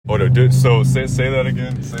So say that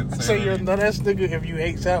again. Say you're a nut ass nigga if you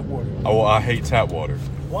hate tap water. Oh, well, I hate tap water.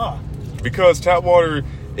 Why? Because tap water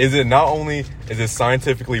not only is it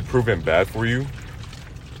scientifically proven bad for you,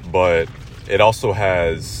 but it also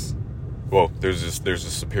has, well, there's just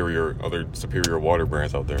other superior water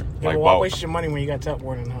brands out there. Yeah, like, why waste your money when you got tap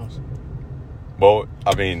water in the house? Well,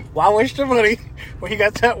 I mean, why waste your money when you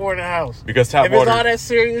got tap water in the house? Because tap water. If it's all that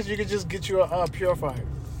serious, you could just get you a purifier.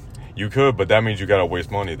 You could, but that means you gotta waste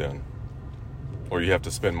money then, or you have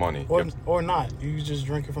to spend money, or not. You just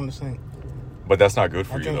drink it from the sink. But that's not good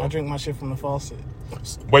for you, though. I drink my shit from the faucet.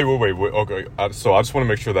 Wait. Okay, so I just want to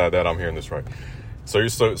make sure that I'm hearing this right.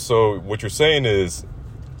 So what you're saying is,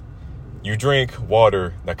 you drink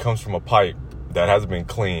water that comes from a pipe that hasn't been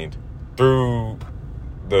cleaned through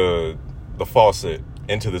the faucet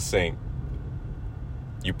into the sink.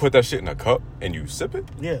 You put that shit in a cup and you sip it?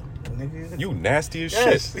 Yeah, nigga. You nasty as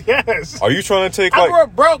shit. Yes. Are you trying to take I grew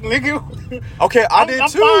up broke, nigga. Okay, I did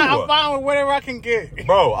too. I'm fine with whatever I can get.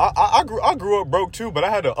 Bro, I grew up broke too, but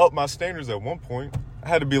I had to up my standards at one point. I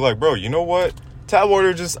had to be like, bro, you know what? Tap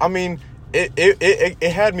water just, I mean, it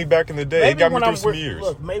had me back in the day. Maybe it got me through some years.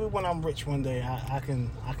 Look, maybe when I'm rich one day, I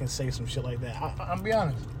can say some shit like that. I'll be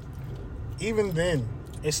honest. Even then,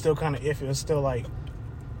 it's still kind of iffy. It's still like,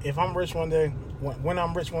 if I'm rich one day, when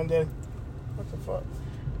I'm rich one day, what the fuck?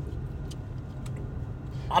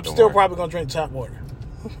 I'm Don't still worry. Probably gonna drink tap water.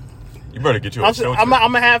 You better get you a filter. I'm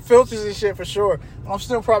gonna have filters and shit for sure. I'm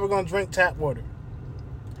still probably gonna drink tap water.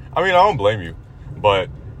 I mean, I don't blame you, but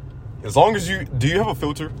as long as do you have a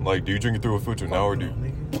filter? Like, do you drink it through a filter now, or do you?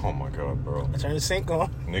 Nigga. Oh my god, bro! I turn the sink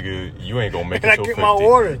on. Nigga, you ain't gonna make and it till 50. I get my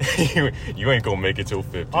water. you ain't gonna make it till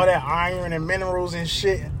 50. All that iron and minerals and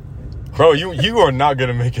shit. Bro, you are not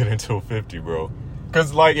gonna make it until 50, bro.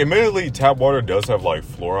 Cause like, admittedly, tap water does have like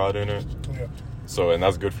fluoride in it. Yeah. So, and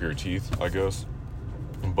that's good for your teeth, I guess.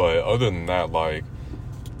 But other than that, like,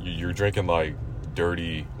 you're drinking like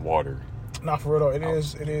dirty water. Not for real though.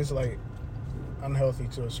 It is like unhealthy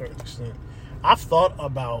to a certain extent. I've thought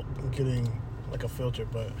about getting like a filter,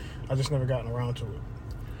 but I just never gotten around to it.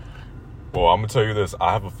 Well, I'm gonna tell you this.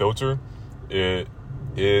 I have a filter. It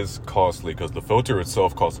is costly because the filter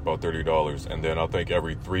itself costs about $30, and then I think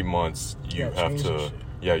every 3 months you have to,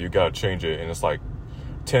 you gotta change it, and it's like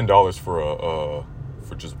 $10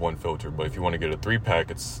 for just one filter. But if you want to get a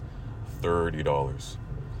 3-pack, it's $30.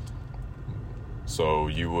 So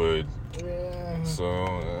you would. Yeah. So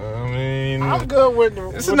I mean, I'm good with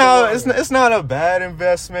it's not a bad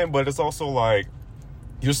investment, but it's also like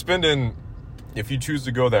you're spending, if you choose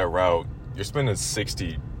to go that route, you're spending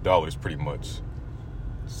 $60 pretty much.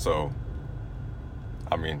 So,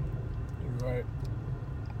 I mean, right.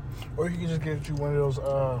 Or you can just get you one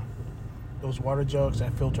of those water jugs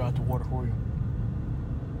that filter out the water for you.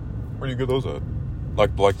 Where do you get those at?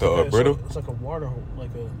 Like the Brita? It's like a water hole,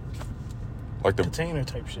 like the container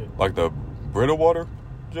type shit. Like the Brita water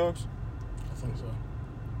jugs? I think so.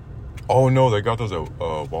 Oh no, they got those at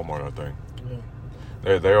Walmart, I think.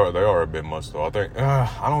 Yeah. They are a bit much though. I think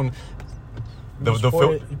I don't.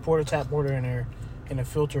 You pour the tap water in there, and the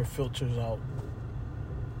filter filters out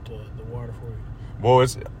the water for you. Well,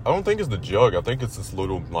 I don't think it's the jug. I think it's this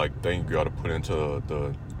little like thing you got to put into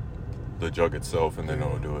the jug itself, and then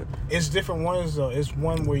it'll do it. It's different ones though. It's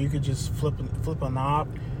one where you could just flip a knob,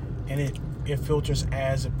 and it filters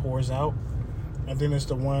as it pours out. And then it's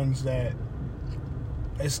the ones that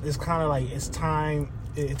it's kind of like it's time.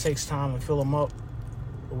 It takes time to fill them up,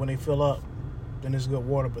 but when they fill up, then it's good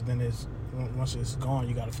water. But then once it's gone,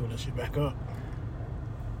 you got to fill that shit back up.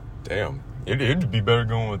 Damn, it'd be better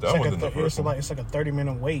going with that one than the first one. It's like a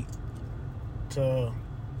 30-minute wait for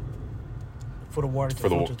the water to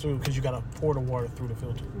filter too, because you got to pour the water through the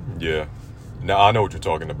filter. Yeah, now I know what you're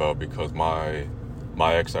talking about because my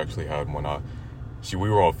ex actually had one. We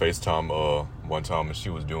were on FaceTime one time, and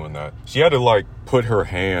she was doing that. She had to like put her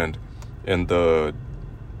hand in the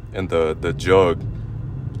jug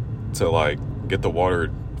to like get the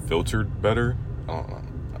water filtered better. I don't know.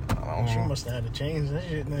 She must have had to change that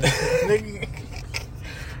shit, nigga.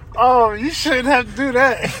 Oh, you shouldn't have to do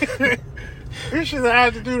that. You shouldn't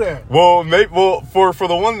have to do that. Well, for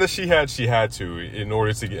the one that she had to in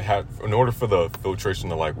order for the filtration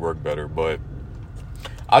to like work better. But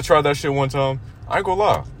I tried that shit one time. I ain't gonna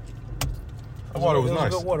lie. That water was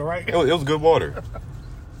nice. It was good water, right? It was good water.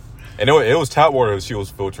 And it was tap water that she was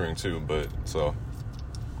filtering too, but so.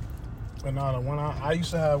 But no, the one I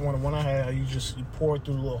used to have one I had, you pour it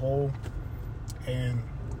through the little hole, and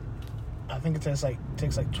I think it takes like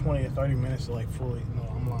 20 or 30 minutes to like fully. No,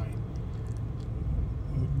 I'm lying.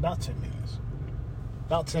 About 10 minutes.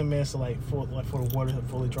 about 10 minutes to for the water to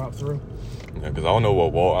fully drop through. Yeah, because I don't know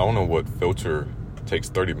what filter takes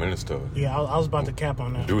 30 minutes to. Yeah, I was about to cap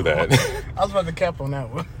on that. Do that. I was about to cap on that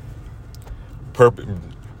one.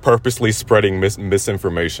 Purposely spreading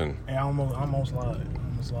misinformation. Yeah, I almost lied.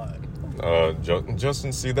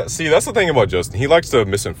 Justin, see that's the thing about Justin. He likes to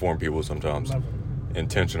misinform people sometimes. Never.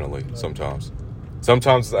 Intentionally. Never.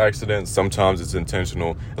 Sometimes it's accident, sometimes it's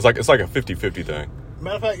intentional. It's like a 50-50 thing.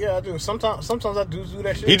 Matter of fact, yeah, I do. Sometimes I do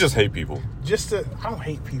that shit. He just hate people. I don't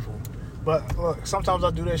hate people. But look, sometimes I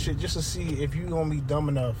do that shit just to see if you gonna be dumb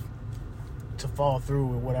enough to fall through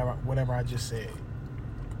with whatever I just said.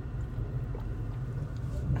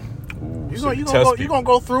 Ooh, you gonna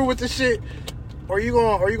go through with the shit, or you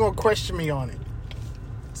gonna question me on it?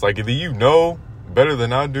 It's like either you know better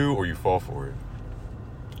than I do, or you fall for it.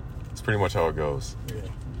 It's pretty much how it goes. Yeah.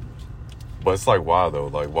 But it's like, why though?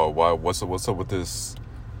 Like, why? What's up with this?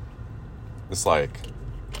 It's like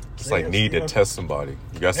need to test somebody.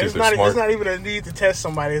 You gotta see if they're smart. It's not even a need to test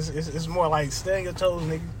somebody. It's more like stay on your toes,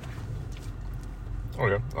 nigga.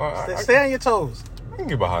 Okay. Stay on your toes. I can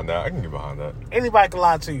get behind that. Anybody can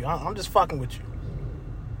lie to you. I'm just fucking with you.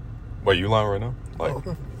 Wait, you lying right now? Like,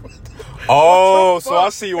 oh, so I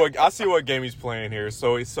see what game he's playing here.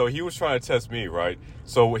 So he was trying to test me, right?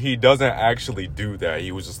 So he doesn't actually do that.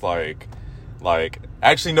 He was just like,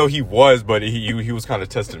 actually no, he was, but he was kind of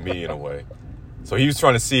testing me in a way. So he was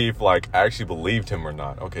trying to see if I actually believed him or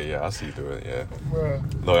not. Okay, yeah, I see through it. Yeah. Bruh.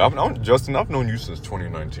 Look, Justin, I've known you since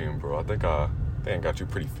 2019, bro. I think I got you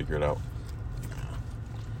pretty figured out.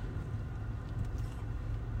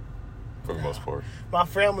 For the most part. My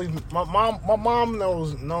family, my mom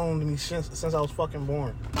known me since I was fucking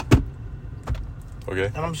born. Okay.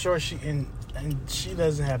 And I'm sure she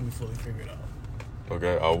doesn't have me fully figured out.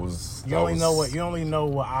 Okay, You only know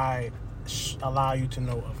what I allow you to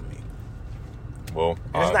know of me. Well,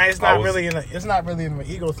 it's not really an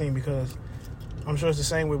ego thing, because I'm sure it's the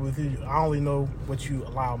same way with you. I only know what you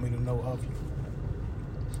allow me to know of you.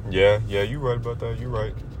 Yeah, you're right about that. You're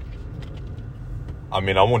right. I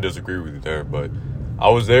mean, I won't disagree with you there, but I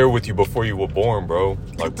was there with you before you were born, bro.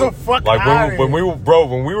 Like, the fuck when we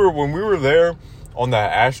were there on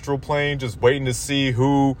that astral plane, just waiting to see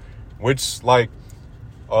which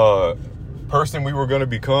person we were gonna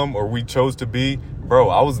become or we chose to be, bro.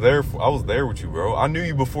 I was there with you, bro. I knew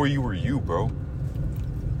you before you were you, bro.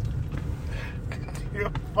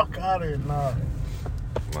 Get the fuck out of here, nah.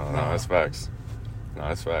 No, that's facts. No,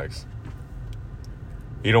 that's facts.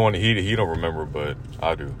 He don't remember, but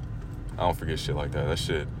I do. I don't forget shit like that. That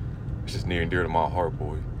shit, it's just near and dear to my heart,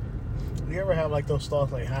 boy. You ever have those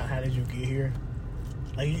thoughts how did you get here?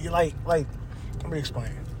 Like let me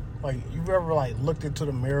explain. Like, you ever looked into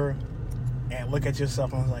the mirror and look at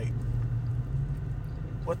yourself and was like,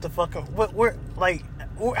 what the fuck?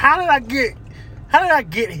 How did I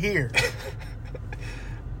get here?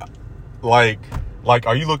 Like,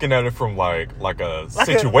 are you looking at it from like a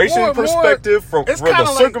situation perspective, from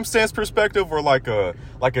the circumstance perspective, or like a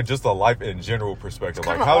just a life in general perspective?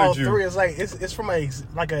 Like, how did you? Three. It's it's from a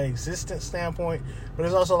existence standpoint, but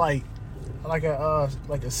it's also like a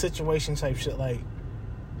situation type shit. Like,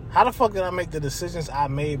 how the fuck did I make the decisions I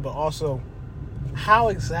made? But also, how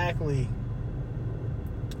exactly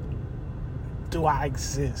do I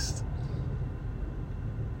exist?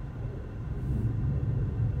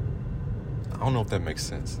 I don't know if that makes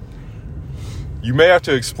sense. You may have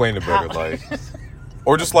to explain it better,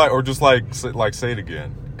 or just say it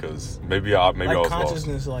again, because maybe I was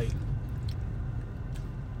consciousness, lost.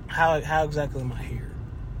 How exactly am I here?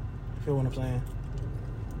 You feel what I'm saying?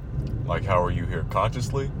 Like, how are you here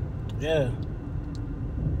consciously? Yeah.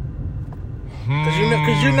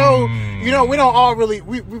 Because you know, we don't all really,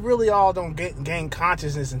 we really all don't gain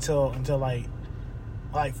consciousness until like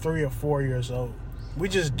 3 or 4 years old. We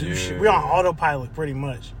just do shit. We're on autopilot pretty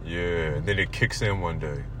much. Yeah, and then it kicks in one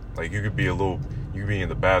day. Like, you could be in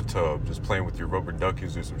the bathtub just playing with your rubber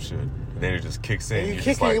duckies or some shit, and then it just kicks in. And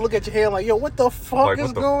you look at your hand like, yo, what the fuck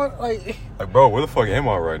is going? Like, bro, where the fuck am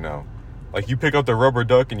I right now? Like, you pick up the rubber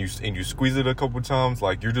duck and you squeeze it a couple times.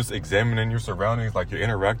 Like, you're just examining your surroundings. Like, you're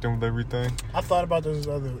interacting with everything. I thought about this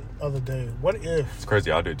other day. What if? It's crazy.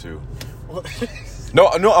 I did too. No.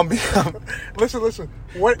 I'm listen.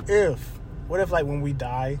 What if like when we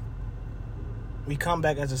die, we come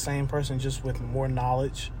back as the same person, just with more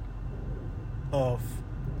knowledge of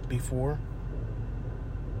before?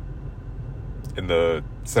 In the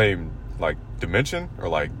same dimension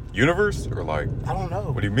or universe or I don't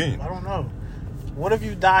know. What do you mean? I don't know. What if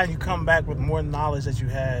you die and you come back with more knowledge that you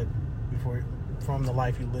had before, from the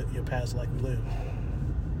life you lived, your past life you lived?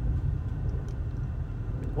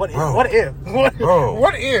 What if? Bro. What if? What, Bro,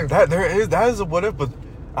 what if? That is a what if, but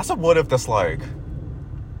that's a what if that's like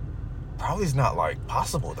probably is not like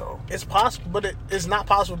possible though. It's possible, but it's not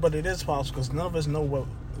possible, but it is possible because none of us know what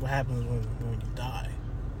happens when you die.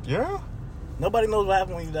 Yeah. Nobody knows what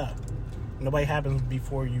happens when you die. Nobody happens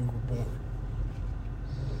before you were born.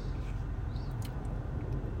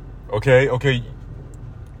 Okay.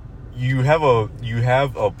 You have a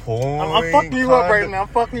point. I'm fucking you up right now. I'm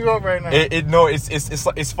fucking you up right now.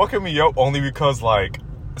 It's fucking me up only because like,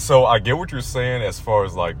 so I get what you're saying as far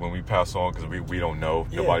as like when we pass on because we don't know.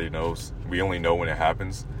 Yeah. Nobody knows. We only know when it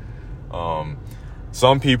happens.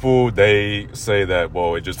 Some people they say that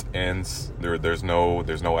it just ends. There's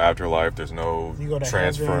no afterlife. There's no you go to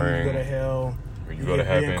transferring. Heaven, you go to hell. You go to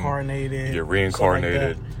heaven. Reincarnated. You get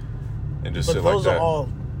reincarnated, like and just but shit those like are that. all,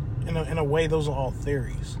 in a way, those are all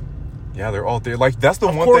theories. Yeah, they're all there. Like that's the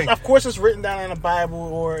one thing. Of course, it's written down in the Bible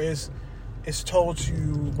or it's told to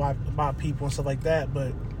you by people and stuff like that.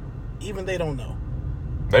 But even they don't know.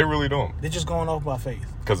 They really don't. They're just going off by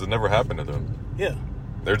faith Because it never happened to them. Yeah.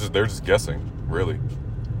 They're just guessing, really.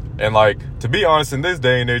 And like, to be honest, in this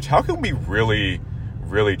day and age, how can we really,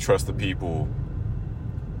 really trust the people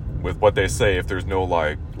with what they say if there's no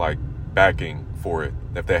like backing for it,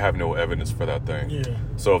 if they have no evidence for that thing? Yeah.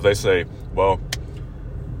 So if they say, well,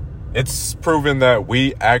 it's proven that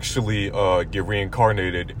we actually get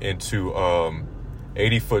reincarnated into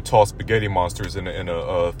 80-foot tall spaghetti monsters in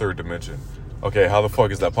a third dimension. Okay, how the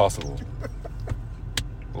fuck is that possible?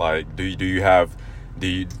 Like, do you have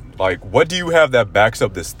what do you have that backs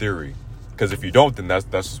up this theory? Because if you don't, then that's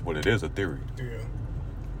just what it is, a theory. Yeah.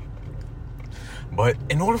 But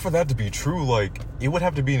in order for that to be true, like, it would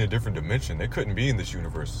have to be in a different dimension. It couldn't be in this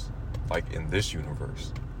universe, like in this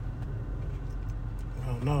universe. I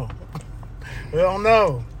don't know. We don't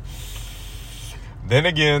know. Then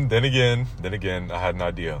again, I had an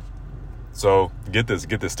idea. So get this,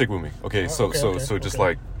 stick with me. Okay, so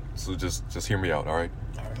just hear me out, all right?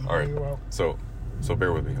 All right. So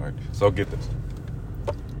bear with me, all right? So get this.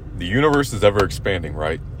 The universe is ever expanding,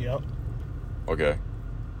 right? Yep. Okay.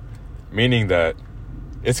 Meaning that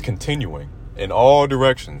it's continuing in all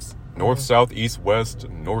directions. North, south, east, west,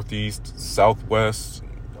 northeast, southwest,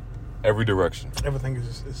 every direction. Everything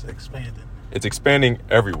is expanding. It's expanding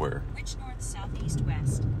everywhere. Which north, south, east,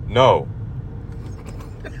 west? No.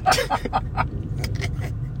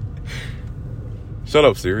 Shut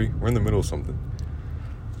up, Siri. We're in the middle of something.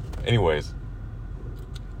 Anyways.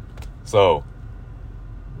 So,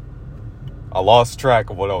 I lost track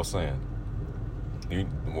of what I was saying.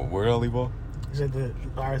 Where did I leave off? You said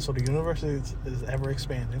alright, so the universe is ever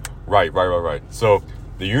expanding. Right. So,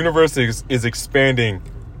 the universe is expanding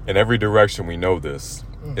in every direction. We know this.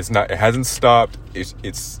 It hasn't stopped.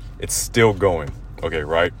 It's still going. Okay,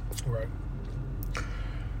 right? Right.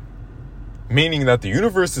 Meaning that the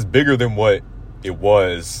universe is bigger than what it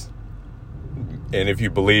was, and if you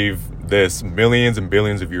believe this, millions and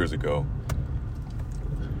billions of years ago.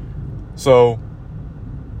 So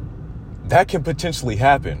that can potentially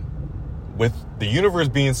happen with the universe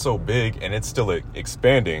being so big and it's still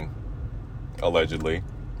expanding, allegedly.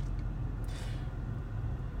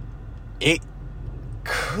 It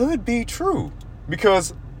could be true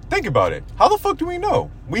because think about it. How the fuck do we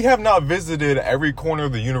know? We have not visited every corner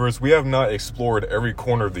of the universe. We have not explored every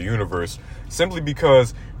corner of the universe simply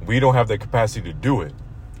because we don't have the capacity to do it.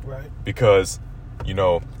 Right. Because,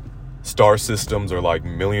 star systems are like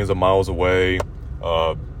millions of miles away.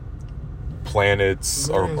 Planets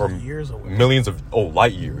are years away. Millions of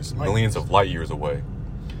light years. Millions of light years away.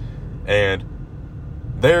 And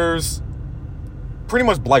there's pretty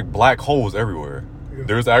much like black holes everywhere. Yeah.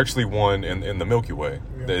 There's actually one in the Milky Way.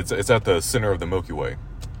 Yeah. It's at the center of the Milky Way.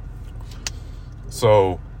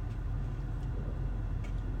 So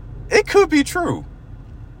it could be true.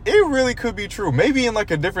 It really could be true. Maybe in like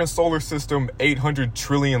a different solar system, 800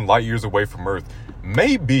 trillion light years away from Earth.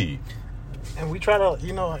 Maybe. And we try to,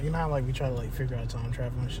 how like we try to like figure out time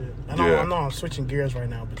travel and shit. I know I'm switching gears right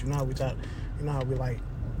now, but how we like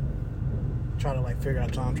try to like figure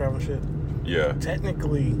out time travel and shit. Yeah.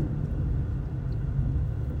 Technically,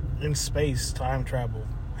 in space, time travel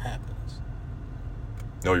happens.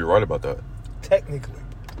 No, you're right about that. Technically.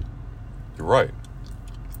 You're right.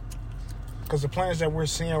 Because the planets that we're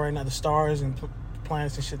seeing right now, the stars and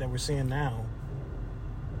planets and shit that we're seeing now,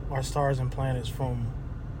 are stars and planets from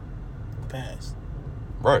the past.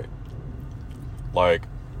 Right. Like,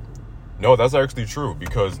 no, that's actually true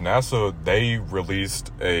because NASA, they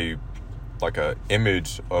released a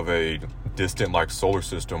image of a distant like solar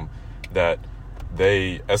system that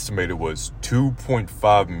they estimated was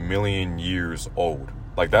 2.5 million years old.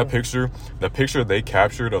 Like that picture, the picture they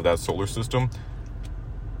captured of that solar system,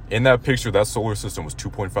 in that picture, that solar system was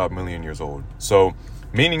 2.5 million years old. So,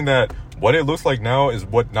 meaning that what it looks like now is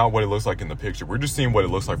not what it looks like in the picture. We're just seeing what it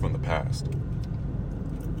looks like from the past.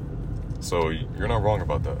 So, you're not wrong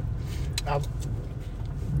about that.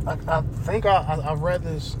 I think I read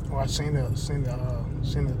this, or I seen the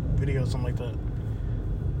video, something like that,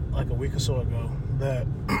 like a week or so ago, that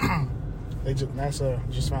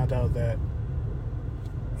NASA just found out that,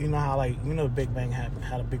 you know how, like, you know, the Big Bang happened,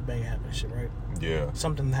 how the Big Bang happened, shit, right? Yeah.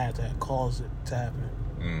 Something had to cause it to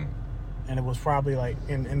happen, and it was probably like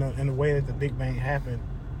in the way that the Big Bang happened,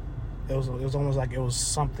 it was almost like it was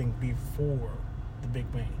something before the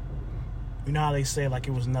Big Bang. You know how they say like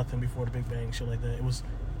it was nothing before the Big Bang, shit like that. It was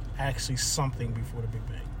actually something before the Big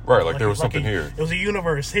Bang. Right, like there was something here. It was a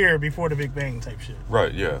universe here before the Big Bang type shit.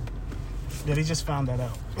 Right, yeah. Yeah, they just found that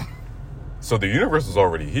out. So the universe is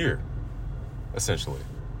already here, essentially.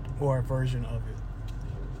 Or a version of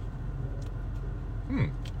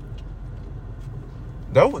it.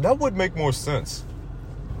 That would make more sense.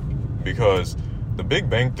 Because the Big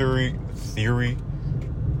Bang theory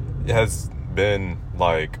has been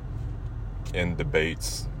like in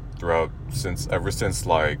debates ever since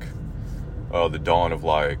like the dawn of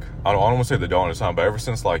like, I don't want to say the dawn of time, but ever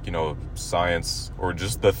since like, you know, science or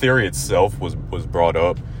just the theory itself was brought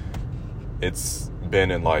up, it's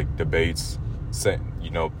been in like debates,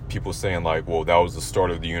 you know, people saying like, well, that was the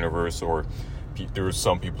start of the universe, or there were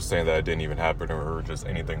some people saying that it didn't even happen, or just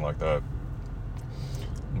anything like that.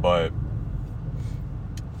 But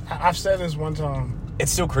I've said this one time.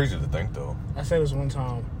 It's still crazy to think, though. I said this one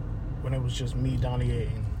time when it was just me, Donnie,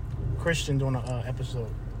 and Christian doing an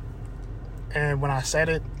episode. And when I said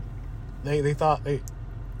it, they thought they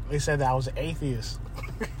said that I was an atheist.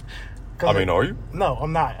 I mean, are you? No,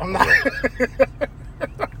 I'm not.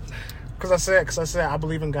 Because I said I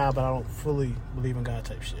believe in God, but I don't fully believe in God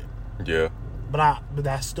type shit. Yeah. But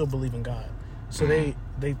I still believe in God. So they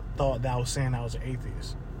thought that I was saying I was an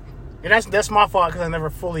atheist. And that's my fault, because I never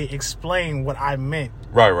fully explained what I meant.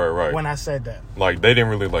 Right. When I said that. Like, they didn't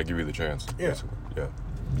really like give you the chance. Yeah. Basically. Yeah.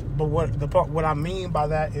 But what I mean by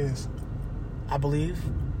that is, I believe,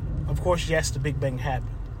 of course, yes, the Big Bang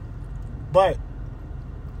happened, but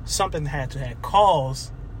something had to have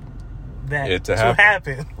caused that to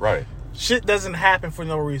happen. Right. Shit doesn't happen for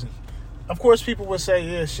no reason. Of course, people would say,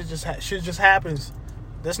 yeah, shit just happens.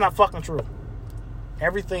 That's not fucking true.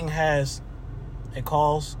 Everything has a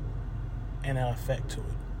cause and an effect to it.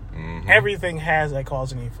 Mm-hmm. Everything has a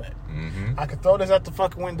cause and an effect. Mm-hmm. I could throw this out the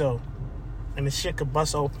fucking window and the shit could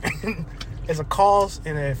bust open. It's a cause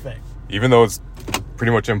and an effect. Even though it's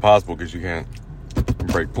pretty much impossible because you can't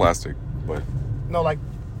break plastic, but no, like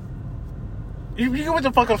you get what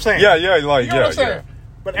the fuck I'm saying? Yeah, you like know what I'm saying? Yeah.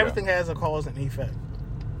 But everything has a cause and an effect.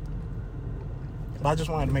 But I just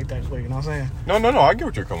wanted to make that clear. You know what I'm saying? No. I get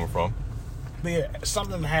what you're coming from. But yeah,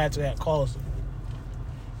 something had to have caused it.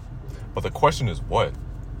 But the question is what?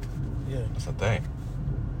 Yeah, that's the thing.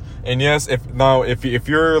 And yes, if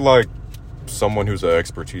you're like someone who's an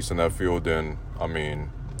expertise in that field, then I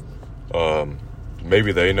mean,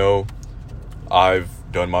 maybe they know. I've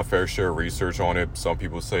done my fair share of research on it. Some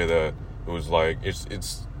people say that it was like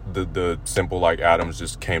it's the simple like atoms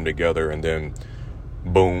just came together and then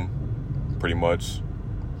boom, pretty much.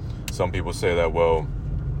 Some people say that, well,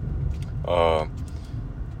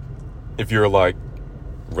 if you're like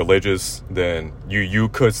religious, then you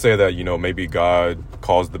could say that, you know, maybe God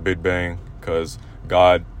caused the Big Bang because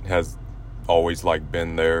God has always like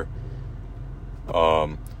been there.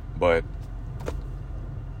 But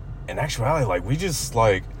in actuality, like, we just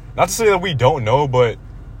like, not to say that we don't know, but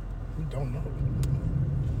we don't know.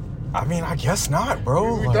 I mean, I guess not,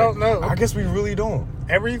 bro. We don't know. I guess we really don't.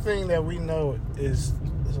 Everything that we know is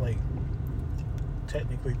like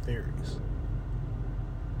technically theories.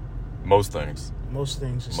 Most things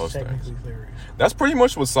is technically theories. That's pretty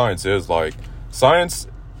much what science is. Like, science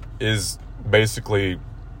is basically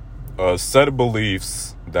a set of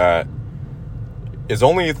beliefs that is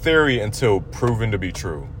only a theory until proven to be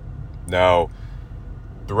true. Now,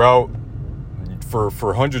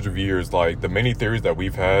 for hundreds of years, like, the many theories that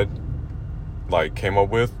we've had, like, came up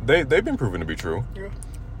with, they've been proven to be true. Yeah.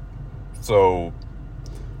 So,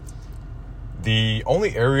 the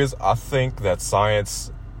only areas I think that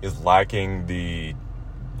science is lacking the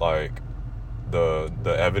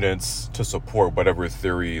evidence to support whatever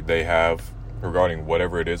theory they have regarding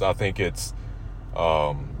whatever it is, I think it's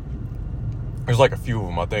there's like a few of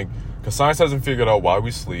them, I think, because science hasn't figured out why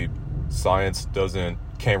we sleep. Science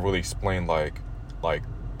can't really explain like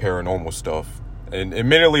paranormal stuff, and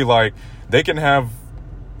admittedly, like, they can have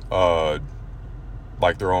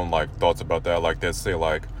like their own like thoughts about that. Like they say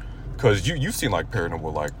like, because you've seen like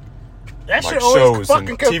paranormal like that like shit always shows fucking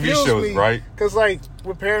and TV confuse shows, me, right? Because like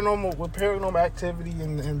with paranormal activity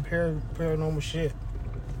and paranormal shit,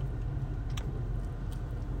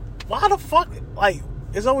 why the fuck like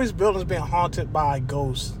there's always buildings being haunted by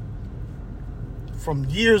ghosts from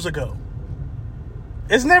years ago.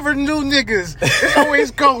 It's never new niggas. It's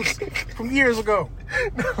always ghosts from years ago.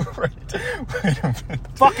 No, right. Wait a minute.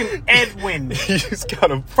 Fucking Edwin You just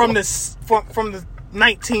gotta from the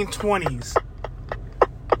 1920s.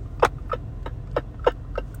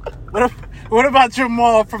 What about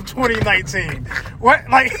Jamal from 2019? What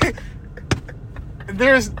like?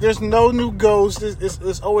 There's no new ghosts.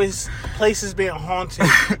 There's always places being haunted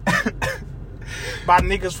by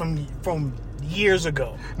niggas from years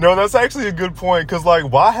ago. No, that's actually a good point. Cause like,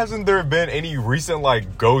 why hasn't there been any recent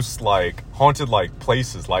like ghost like haunted like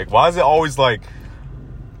places? Like, why is it always like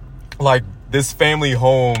this family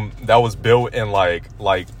home that was built in like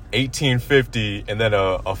 1850, and then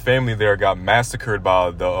a family there got massacred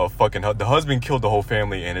by the husband killed the whole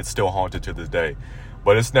family, and it's still haunted to this day.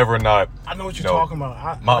 But it's never not. I know what you're talking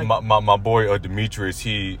about. My boy Demetrius,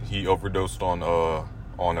 he overdosed on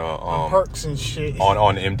perks and shit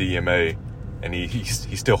on MDMA, and he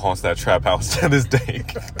still haunts that trap house to this day.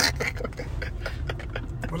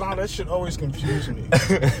 Well, nah, that shit always confused me.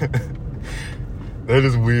 That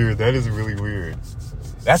is weird. That is really weird.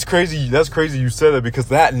 That's crazy. That's crazy you said that, because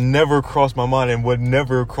that never crossed my mind and would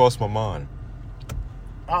never cross my mind.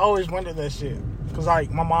 I always wondered that shit. Because,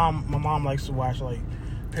 like, my mom likes to watch, like,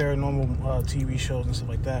 paranormal TV shows and stuff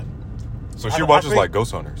like that. So she watches, like,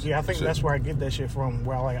 Ghost Hunters? Yeah, I think that's where I get that shit from.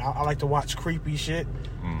 Where, I like to watch creepy shit.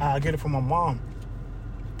 I get it from my mom.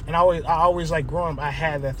 And I always, like, growing up, I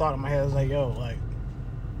had that thought in my head. I was like, yo, like,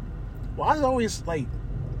 why is it always, like,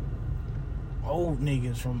 old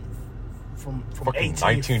niggas from fucking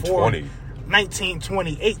 1920,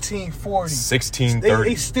 1840, 1630.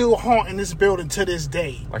 They still haunting this building to this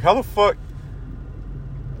day. Like, how the fuck?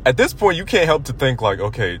 At this point, you can't help to think, like,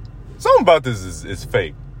 okay, something about this is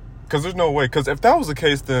fake. Because there's no way. Because if that was the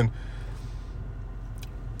case, then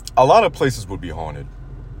a lot of places would be haunted.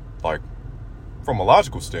 Like, from a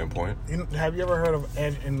logical standpoint. Have you ever heard of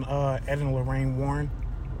Ed and Lorraine Warren?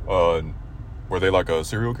 Were they like a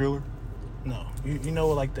serial killer? No. You know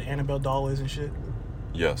what, like, the Annabelle doll is and shit?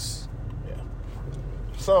 Yes. Yeah.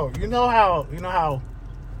 So, you know how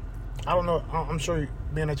I don't know, I'm sure,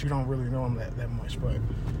 being that you don't really know them that much, but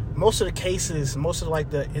most of the cases, most of like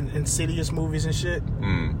the Insidious movies and shit,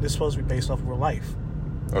 they're supposed to be based off of real life.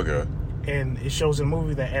 Okay. And it shows in the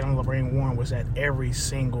movie that Ed and Lorraine Warren was at every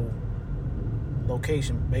single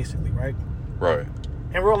location, basically, right? Right.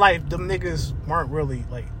 In real life, them niggas weren't really,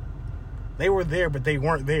 like, they were there, but they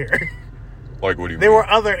weren't there. Like, what do you mean? There were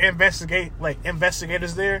other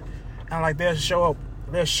investigators there, and like they'll show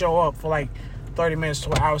up for like 30 minutes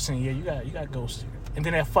to an hour saying, yeah, you got ghosts here, and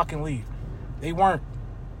then they'll fucking leave. They weren't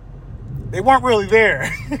really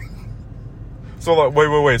there. So like,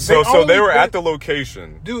 wait. So they were at the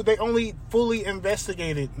location. Dude, they only fully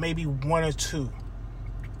investigated maybe one or two.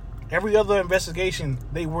 Every other investigation,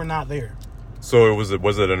 they were not there. So was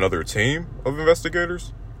it another team of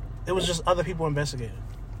investigators? It was just other people investigating.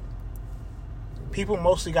 People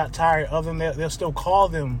mostly got tired of them. They'll still call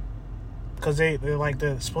them because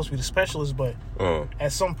they're supposed to be the specialists, but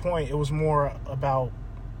at some point it was more about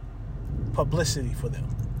publicity for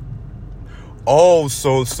them. Oh,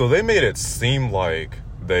 so they made it seem like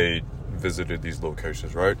they visited these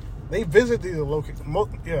locations, right? They visited the location.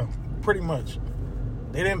 Yeah, pretty much.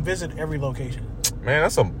 They didn't visit every location. Man,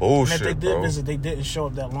 that's some bullshit, and if they did bro. visit, they didn't show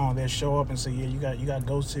up that long. They'd show up and say, "Yeah, you got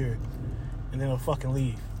ghosts here," and then they'll fucking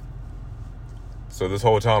leave. So this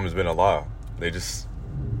whole time has been a lie. They just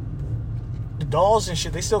the dolls and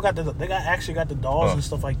shit. They still got actually got the dolls and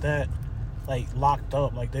stuff like that, like locked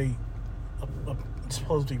up. Like they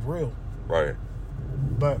supposed to be real, right?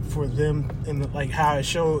 But for them and like how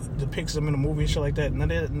it depicts them in the movie and shit like that,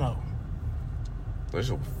 no. That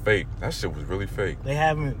shit was fake. That shit was really fake. They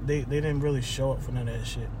didn't really show up for none of that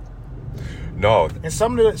shit. No. And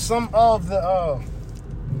some of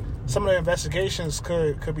the investigations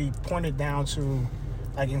could be pointed down to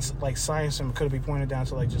like science, and could be pointed down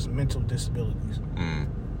to like just mental disabilities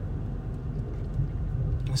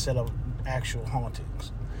instead of actual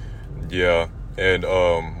hauntings. Yeah. And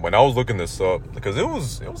when I was looking this up, because it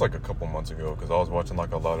was like a couple months ago, because I was watching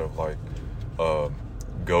like a lot of like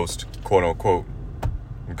ghost, quote unquote,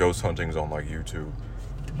 ghost huntings on like YouTube.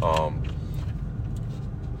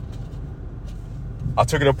 I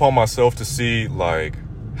took it upon myself to see like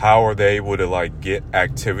how are they able to like get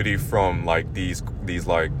activity from like these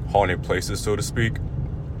like haunted places, so to speak.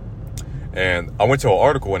 And I went to an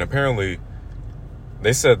article, and apparently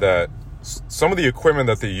they said that some of the equipment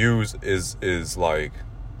that they use is like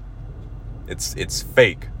it's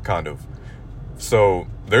fake, kind of. So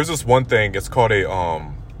there's this one thing. It's called a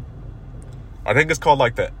I think it's called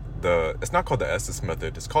like the it's not called the Estes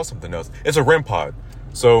method. It's called something else. It's a REM pod.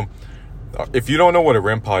 So if you don't know what a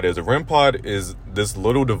REM pod is this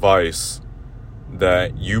little device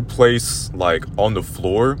that you place like on the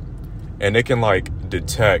floor, and it can like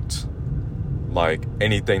detect like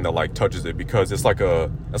anything that like touches it, because it's like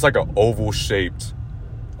a oval shaped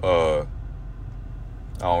I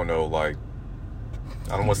don't know, like,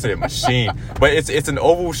 I don't want to say a machine, but it's an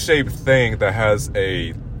oval shaped thing that has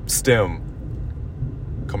a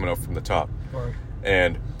stem coming up from the top. Right.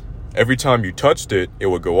 And every time you touched it, it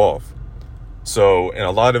would go off. So in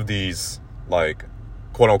a lot of these like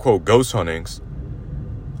quote unquote ghost huntings,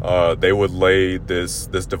 they would lay this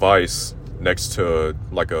device next to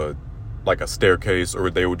like a staircase,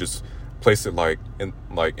 or they would just place it like in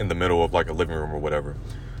the middle of like a living room or whatever.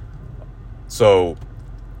 So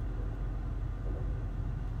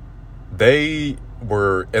they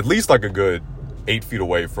were at least like a good 8 feet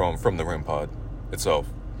away from the REM pod itself.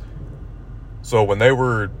 So when they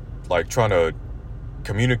were like trying to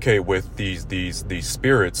communicate with these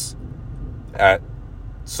spirits, at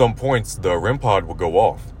some points the REM pod would go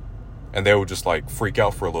off, and they would just like freak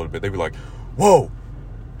out for a little bit. They'd be like, "Whoa,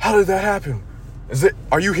 how did that happen?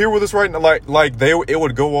 Are you here with us right now?" Like it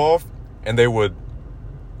would go off, and they would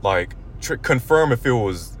like confirm if it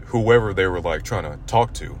was whoever they were like trying to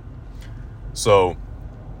talk to. So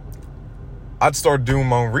I'd start doing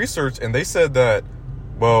my own research, and they said that,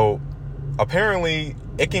 well, apparently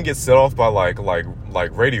it can get set off by like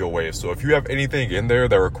radio waves. So if you have anything in there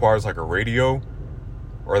that requires like a radio,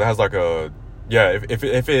 or that has like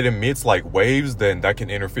if it emits like waves, then that can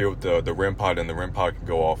interfere with the REM pod, and the REM pod can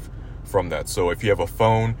go off from that. So if you have a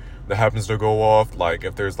phone that happens to go off, like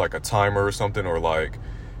if there's like a timer or something, or like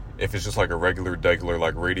if it's just like a regular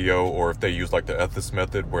like radio, or if they use like the Estes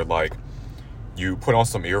method, where like you put on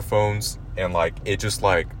some earphones and like it just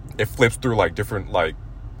like it flips through like different like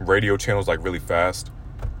radio channels like really fast,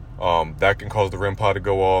 that can cause the REM pod to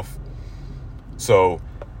go off. So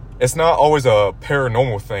it's not always a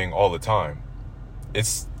paranormal thing all the time.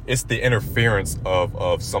 It's the interference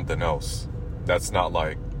of something else that's not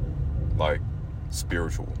like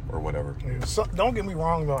spiritual or whatever. So, don't get me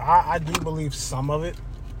wrong though, I do believe some of it.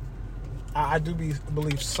 I do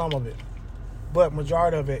believe some of it, but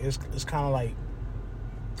majority of it is kind of like,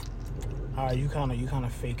 you kind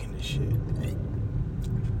of faking this shit.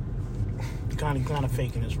 You kind of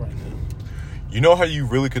faking this right now. You know how you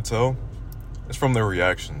really could tell? It's from their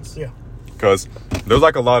reactions. Yeah. Because there's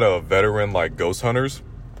like a lot of veteran like ghost hunters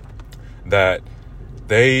that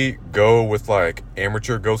they go with like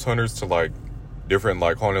amateur ghost hunters to like different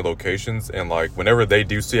like haunted locations, and like whenever they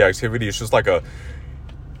do see activity, it's just like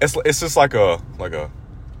it's just like a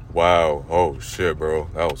wow, oh shit, bro,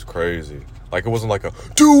 that was crazy. Like it wasn't like a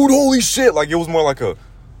dude, holy shit. Like it was more like a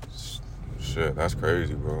shit, that's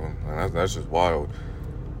crazy, bro. That's just wild.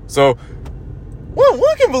 So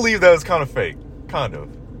one can believe that it's kind of fake, kind of.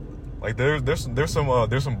 Like there's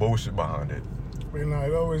some bullshit behind it. You know,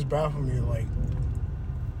 it always baffles me. Like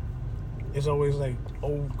it's always like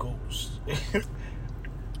old ghosts.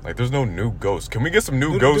 Like there's no new ghosts. Can we get some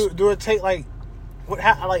new ghosts? Do it take like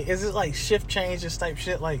like is it like shift changes type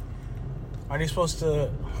shit? Like are they supposed to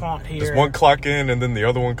haunt here? Does one clock in and then the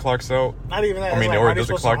other one clocks out? Not even that. I mean, like, or does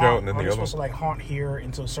it clock out and then the other one? Supposed to like haunt here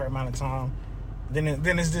until a certain amount of time. Then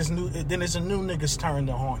it's a new nigga's turn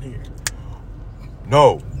to haunt here.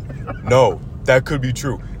 No, that could be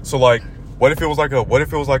true. So like, what if it was like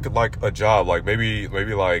a job? Like maybe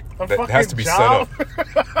like that has to be job? set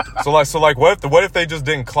up. So like what if they just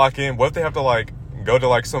didn't clock in? What if they have to like go to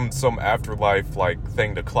like some afterlife like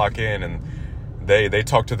thing to clock in, and they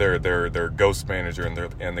talk to their ghost manager, and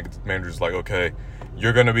the manager's like, okay,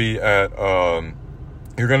 you're gonna be at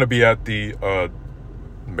the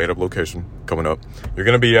made up location coming up. You're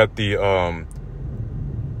gonna be at the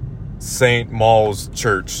St. Maul's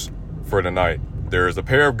Church for the night. There's a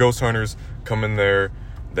pair of ghost hunters coming there.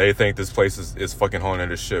 They think this place is fucking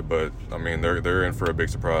haunted as shit, but I mean they're in for a big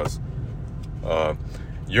surprise.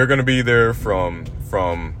 You're gonna be there from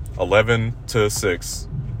 11 to 6,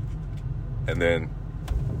 and then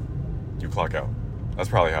you clock out. That's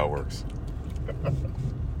probably how it works.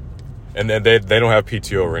 And then they don't have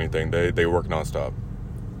PTO or anything. They work nonstop.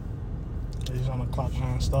 They're just on the clock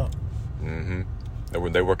nonstop. Mm-hmm.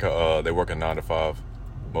 They work a 9 to 5.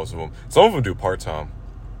 Most of them. Some of them do part time,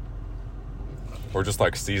 or just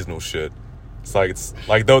like seasonal shit. It's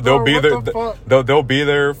like they'll Bro, be what there. the fuck? They'll be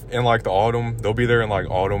there in like the autumn. They'll be there in like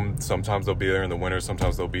autumn. Sometimes they'll be there in the winter.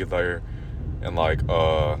 Sometimes they'll be there in like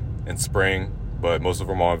in spring. But most of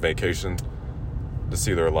them are on vacation to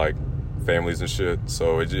see their like families and shit.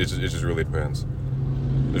 So it just really depends.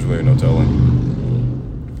 There's really no telling.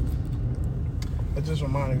 It just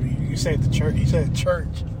reminded me. You said the church. You said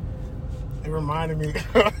church. It reminded me.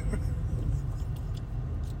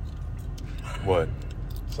 What?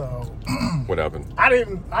 So What happened? I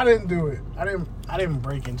didn't do it. I didn't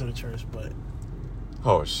break into the church, but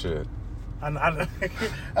Oh shit! I know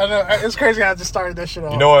it's crazy. How I just started that shit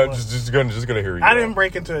off. You know what? but Just gonna hear you. I out. didn't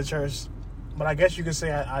break into the church, but I guess you could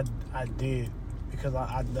say I did because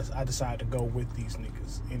I decided to go with these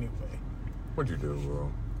niggas anyway. What'd you do,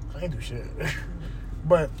 bro? I ain't do shit.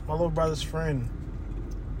 But my little brother's friend,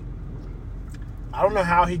 I don't know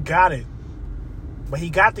how he got it, but he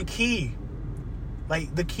got the key.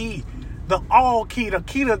 Like the key to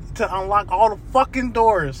unlock all the fucking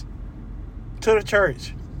doors to the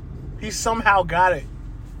church. He somehow got it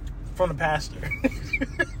from the pastor.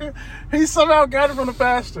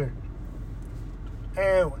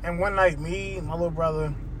 And one night, me, my little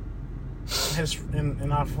brother,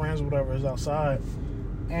 and our friends or whatever is outside,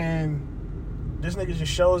 and this nigga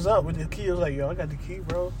just shows up with the key. He was like, "Yo, I got the key,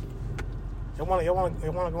 bro. Y'all want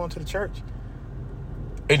to go into the church?"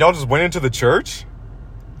 And y'all just went into the church?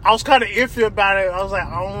 I was kind of iffy about it. I was like,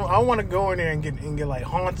 I don't want to go in there and get like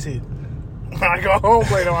haunted when I go home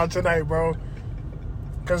later on tonight, bro.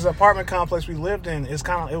 Because the apartment complex we lived in it was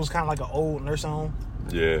kind of like an old nursing home.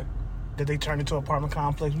 Yeah. That they turned into an apartment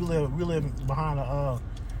complex. We live behind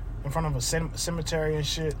in front of a cemetery and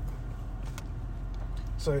shit.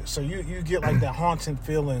 So you get like that haunting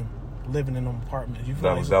feeling living in them apartments. You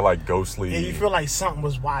feel That like ghostly. Yeah, you feel like something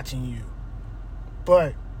was watching you.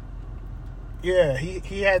 But yeah,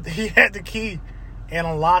 he had the key and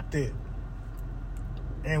unlocked it,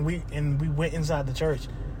 and we went inside the church.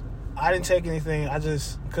 I didn't take anything. I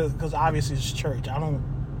just because obviously it's church. I don't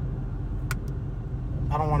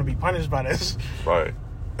want to be punished by this. Right.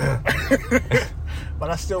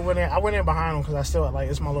 But I still went in. I went in behind him because I still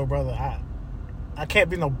like it's my little brother. I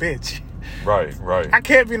can't be no bitch. Right. I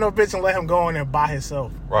can't be no bitch and let him go in there by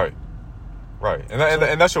himself. Right. And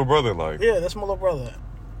that's your brother, like. Yeah, that's my little brother.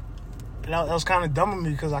 And that was kind of dumb of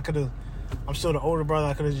me because I'm still the older brother.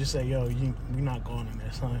 I could have just said, "Yo, you're not going in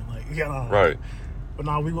there, son." Like, you know. Right. But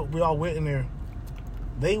no, we all went in there.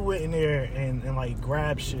 They went in there and like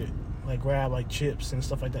grabbed shit, like grabbed like chips and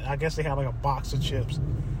stuff like that. I guess they had like a box of chips.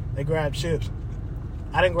 They grabbed chips.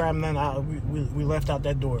 I didn't grab none. We left out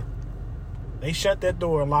that door. They shut that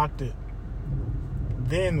door and locked it.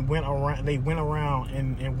 Then went around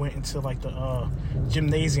and went into like the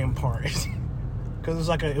gymnasium part. Because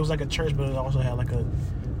it was like a church, but it also had like a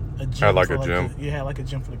gym. Had like a gym. You had like a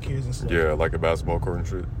gym for the kids and stuff. Yeah, like a basketball court and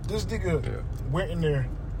shit. This nigga went in there,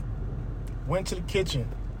 went to the kitchen,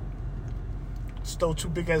 stole 2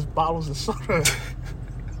 big ass bottles of soda.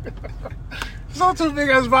 Stole 2 big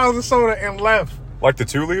ass bottles of soda and left. Like the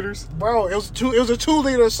 2 liters? Bro, it was a 2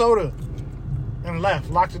 liter of soda. And left,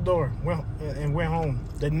 locked the door, went home.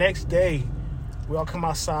 The next day, we all come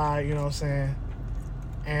outside, you know what I'm saying?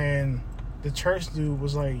 And the church dude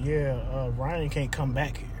was like, Ryan can't come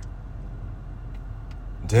back here.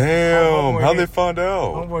 Damn, how'd they find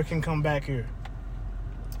out? Homeboy can come back here.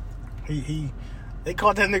 They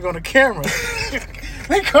caught that nigga on the camera.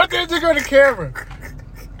 They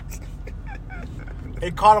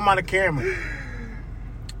caught him on the camera.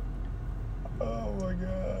 Oh my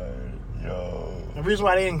god, yo. The reason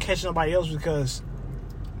why they didn't catch nobody else was because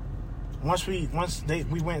once we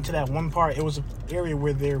went into that one part, it was an area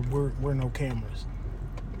where there were no cameras.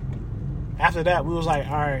 After that, we was like,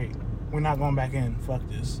 all right, we're not going back in. Fuck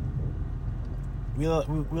this. We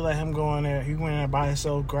let him go in there. He went in there by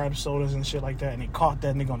himself, grabbed sodas and shit like that, and they caught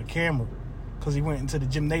that nigga on the camera because he went into the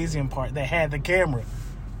gymnasium part that had the camera.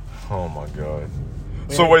 Oh my god.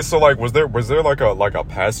 Yeah. So wait, so like, was there like a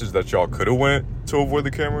passage that y'all could have went to avoid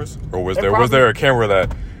the cameras, or was there a camera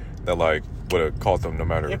that like would have caught them no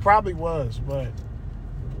matter? It probably was, but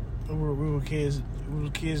we were kids. We were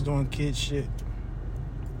kids doing kid shit.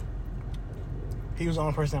 He was the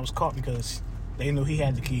only person that was caught because they knew he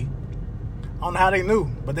had the key. I don't know how they knew,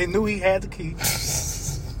 but they knew he had the key.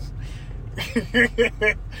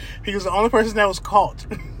 He was the only person that was caught.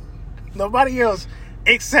 Nobody else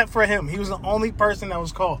except for him. He was the only person that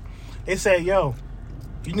was caught. They said, "Yo,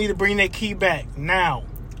 you need to bring that key back now."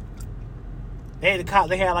 They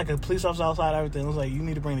had like a police officer outside, everything. It was like, "You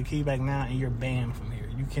need to bring the key back now, and you're banned from here.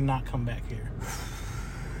 You cannot come back here."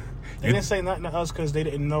 They didn't say nothing to us because they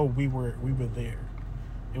didn't know we were there.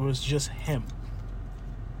 It was just him.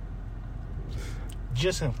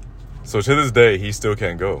 Just him. So to this day, he still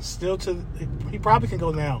can't go. He probably can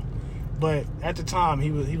go now, but at the time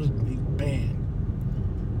he was banned.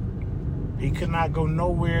 He could not go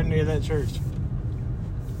nowhere near that church.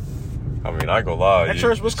 I mean, I ain't gonna lie. That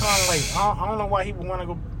church was kind of like, I don't know why he would want to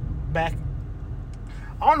go back.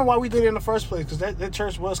 I don't know why we did it in the first place, because that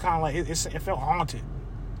church was kind of like, it felt haunted.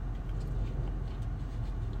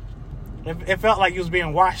 It felt like he was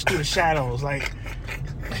being washed through the shadows. Like,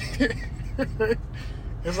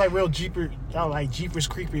 it's like real Jeepers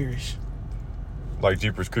Creepers. Like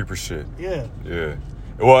Jeepers Creepers shit. Yeah. Yeah.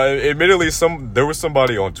 Well, admittedly, there was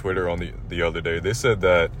somebody on Twitter on the other day. They said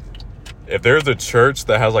that if there's a church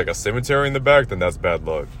that has like a cemetery in the back, then that's bad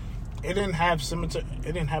luck. It didn't have cemetery.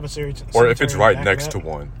 It didn't have a cemetery. Or if it's right next to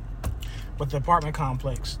one. But the apartment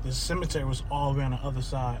complex, the cemetery was all around the other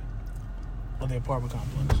side of the apartment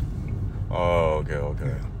complex. Oh,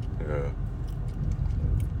 okay. Yeah.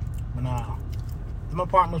 But nah, them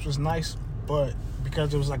apartments was nice, but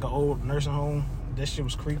because it was like an old nursing home, that shit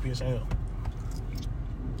was creepy as hell.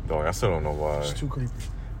 Dog, I still don't know why. It's too creepy.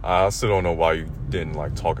 I still don't know why you didn't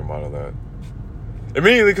like talk about all that.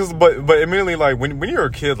 Immediately, but immediately, like when you're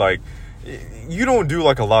a kid, like you don't do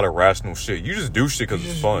like a lot of rational shit. You just do shit because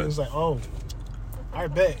it's fun. It's like, oh, I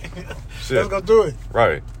bet. Let's go do it.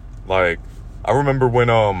 Right. Like I remember when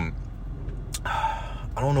I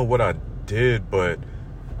don't know what I did, but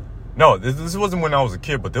no, this wasn't when I was a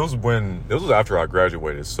kid, but this was after I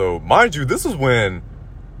graduated. So mind you, this is when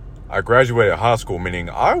I graduated high school, meaning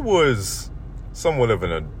I was somewhat of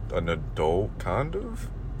an adult, kind of,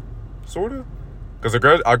 sort of.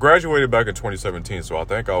 Because I graduated back in 2017, so I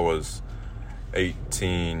think I was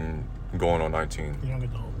 18 going on 19. Young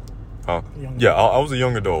adult. Huh? I was a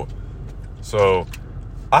young adult. So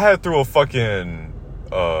I had threw a fucking,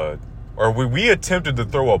 we attempted to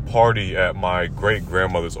throw a party at my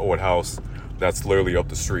great-grandmother's old house that's literally up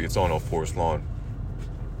the street. It's on a forest lawn.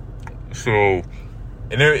 So...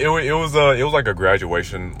 And it was like a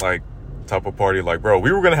graduation like type of party. Like, bro,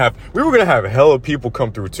 we were gonna have hella people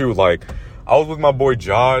come through too. Like, I was with my boy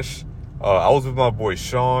Josh, I was with my boy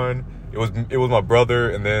Sean. It was my brother,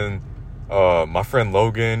 and then my friend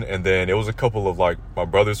Logan, and then it was a couple of like my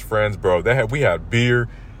brother's friends, bro. We had beer.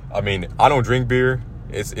 I mean, I don't drink beer.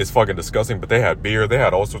 It's fucking disgusting. But they had beer. They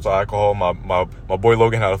had all sorts of alcohol. My boy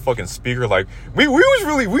Logan had a fucking speaker. Like, we was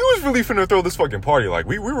really finna throw this fucking party. Like,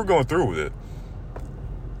 we were going through with it.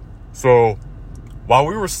 So, while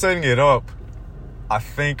we were setting it up, I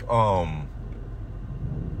think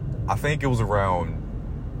it was around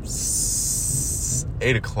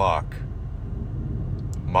 8 o'clock.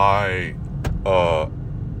 My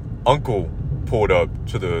uncle pulled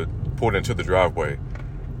into the driveway.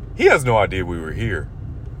 He has no idea we were here,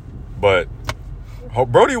 but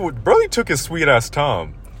Brody took his sweet ass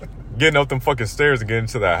time getting up them fucking stairs and getting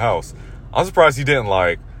into that house. I'm surprised he didn't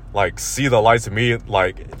like see the lights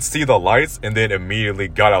and then immediately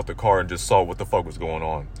got out the car and just saw what the fuck was going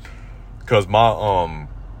on. Cause my aunt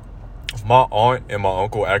and my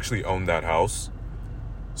uncle actually owned that house.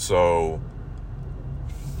 So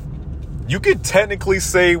you could technically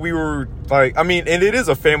say we were like, I mean, and it is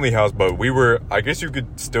a family house, but I guess you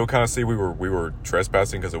could still kind of say we were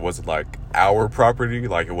trespassing because it wasn't like our property.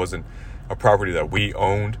 Like, it wasn't a property that we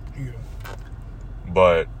owned. Yeah.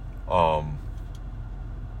 But,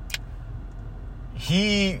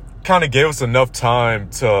 he kind of gave us enough time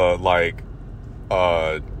to like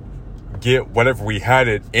get whatever we had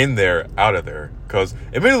it in there out of there, because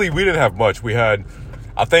admittedly we didn't have much. We had,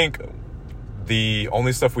 I think the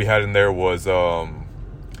only stuff we had in there was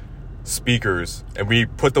speakers, and we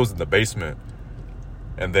put those in the basement.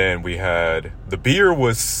 And then we had the beer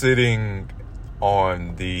was sitting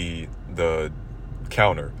on the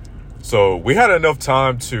counter, so we had enough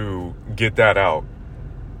time to get that out.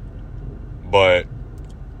 But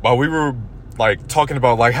while we were like talking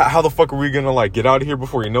about like how the fuck are we gonna like get out of here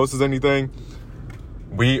before he notices anything,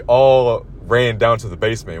 we all ran down to the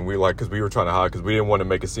basement, and we like, because we were trying to hide because we didn't want to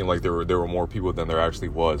make it seem like there were more people than there actually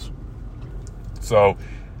was. So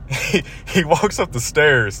he walks up the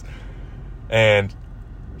stairs and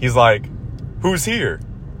he's like, "Who's here?"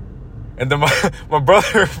 And then my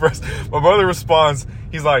brother responds,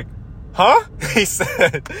 he's like, "Huh?" He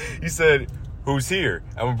said, "Who's here?"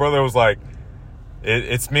 And my brother was like,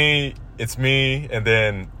 It's me. And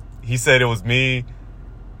then he said it was me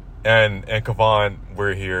and Kavan,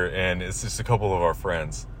 we're here, and it's just a couple of our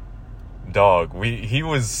friends. Dog, he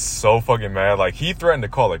was so fucking mad. Like, he threatened to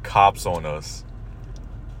call the cops on us.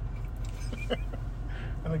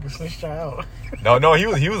 I think he snitched out. No,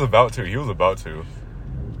 he was about to.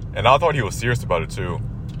 And I thought he was serious about it too.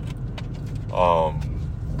 But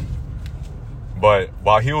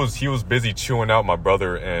while he was busy chewing out my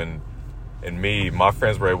brother and me, my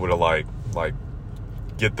friends were able to like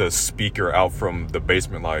get the speaker out from the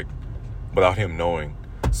basement like without him knowing.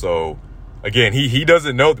 So again, he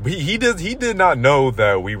doesn't know, he did not know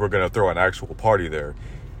that we were gonna throw an actual party there.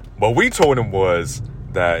 What we told him was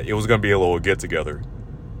that it was gonna be a little get together,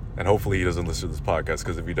 and hopefully he doesn't listen to this podcast,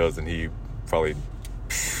 because if he does, then he probably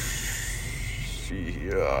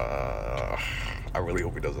I really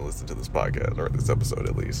hope he doesn't listen to this podcast, or this episode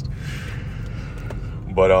at least.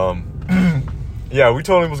 But yeah, we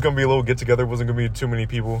told him it was gonna be a little get together. It wasn't gonna be too many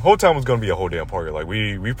people. Whole time was gonna be a whole damn party. Like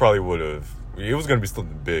we probably would have. It was gonna be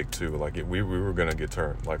something big too. Like we were gonna get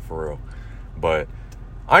turned, like for real. But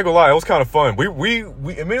I ain't gonna lie, it was kind of fun. We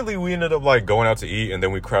immediately we ended up like going out to eat, and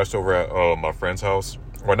then we crashed over at my friend's house.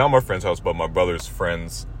 Well, not my friend's house, but my brother's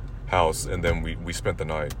friend's house, and then we spent the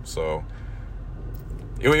night. So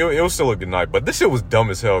it was still a good night. But this shit was dumb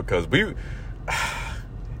as hell, because we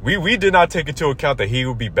did not take into account that he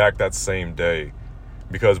would be back that same day,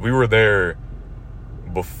 because we were there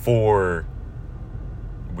before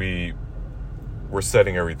we were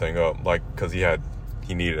setting everything up, like, because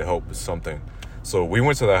he needed help with something. So we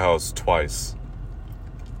went to that house twice,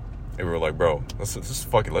 and we were like, bro, let's just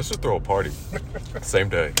fuck it, let's just throw a party same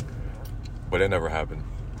day. But it never happened.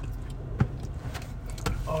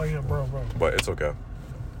 Oh yeah, bro. But it's okay.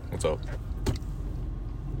 What's up?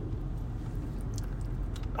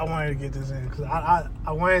 I wanted to get this in because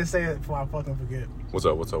I wanted to say it before I fucking forget. What's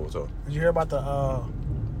up? Did you hear about the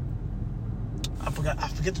I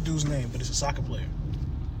forget the dude's name, but it's a soccer player.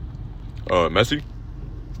 Messi?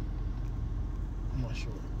 I'm not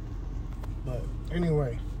sure. But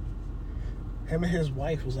anyway, him and his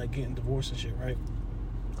wife was like getting divorced and shit, right?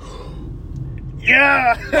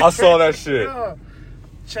 Yeah! I saw that shit. Yeah.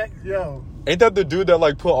 Yo. Ain't that the dude that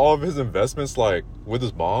like put all of his investments like with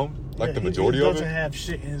his mom? Like Yeah, the majority he of it? doesn't have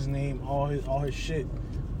shit in his name. All his shit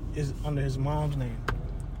is under his mom's name.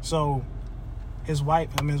 So his wife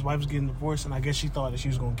was getting divorced, and I guess she thought that she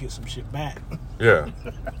was gonna get some shit back. Yeah.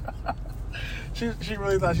 She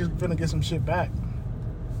really thought she was gonna get some shit back,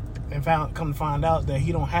 and come to find out that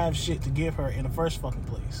he don't have shit to give her in the first fucking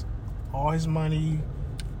place. All his money,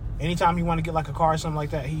 anytime he want to get like a car or something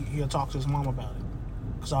like that, he'll talk to his mom about it,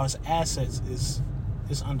 because all his assets is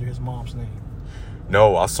under his mom's name.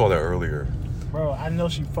 No, I saw that earlier. Bro, I know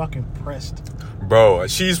she fucking pressed. Bro,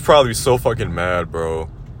 she's probably so fucking mad, bro.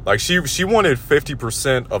 Like, she wanted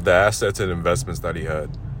 50% of the assets and investments that he had.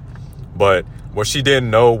 But what she didn't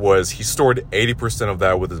know was he stored 80% of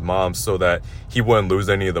that with his mom so that he wouldn't lose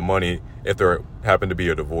any of the money if there happened to be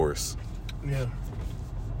a divorce. Yeah.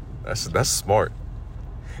 That's smart.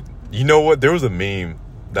 You know what? There was a meme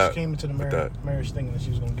that... She came into the marriage thinking that she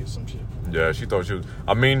was going to get some shit. Yeah, she thought she was...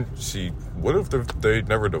 I mean, what if they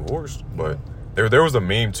never divorced? But there was a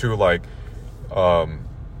meme, too, like...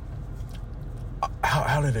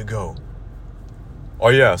 How did it go? Oh,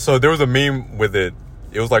 yeah. So there was a meme with it.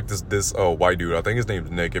 It was like this white dude. I think his name's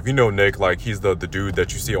Nick. If you know Nick, like, he's the dude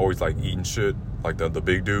that you see always, like, eating shit. Like, the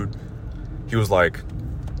big dude. He was like,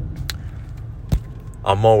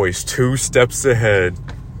 I'm always 2 steps ahead.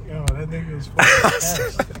 Yo, that nigga is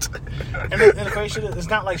fucking and the crazy shit is, it's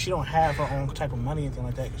not like she don't have her own type of money or anything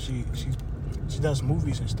like that. She does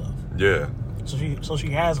movies and stuff. Yeah. So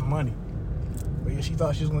she has money. But yeah, she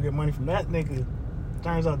thought she was gonna get money from that nigga.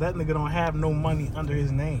 Turns out that nigga don't have no money under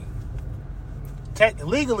his name.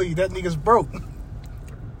 Legally, that nigga's broke.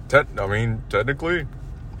 Technically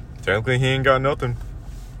he ain't got nothing.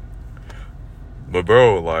 But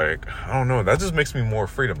bro, like, I don't know. That just makes me more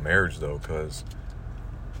afraid of marriage, though, because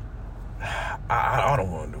I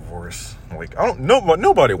don't want a divorce. Like,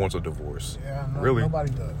 nobody wants a divorce. Yeah, no, really,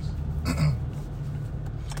 nobody does.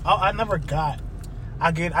 I never got.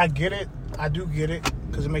 I get it. I do get it,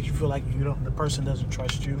 because it makes you feel like the person doesn't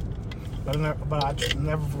trust you. But I just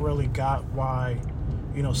never really got why,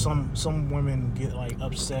 some women get like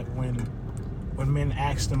upset when men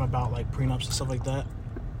ask them about like prenups and stuff like that.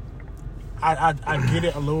 I get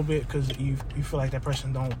it a little bit, because you feel like that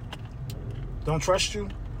person don't trust you.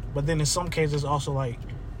 But then in some cases also, like,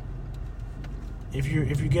 if you're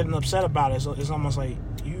getting upset about it, it's almost like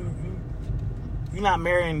you're not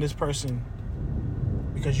marrying this person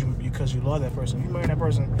because you love that person. You marry that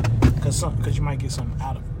person because you might get something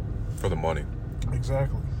out of it. For the money.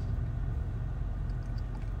 Exactly.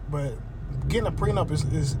 But getting a prenup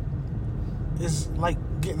is like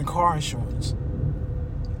getting car insurance.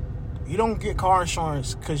 You don't get car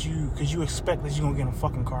insurance because you expect that you're gonna get in a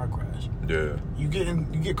fucking car crash. Yeah. You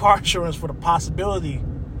get car insurance for the possibility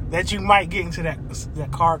that you might get into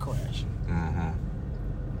that car crash. Mm-hmm.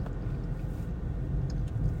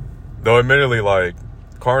 Though admittedly, like,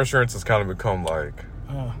 car insurance has kind of become like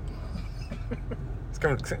it's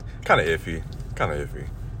kind of iffy,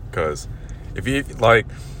 because if you like,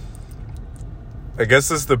 I guess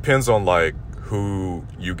this depends on like who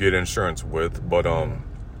you get insurance with, but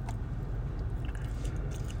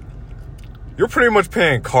you're pretty much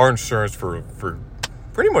paying car insurance for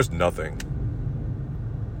pretty much nothing,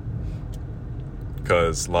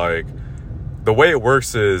 because like the way it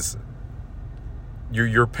works is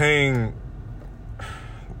you're paying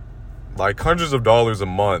like hundreds of dollars a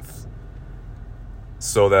month,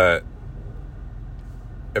 so that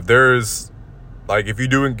if there's like, if you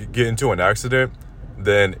do get into an accident,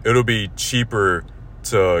 then it'll be cheaper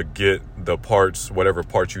to get the parts, whatever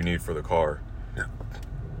parts you need for the car. Yeah.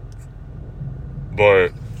 But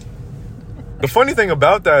the funny thing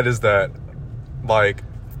about that is that, like,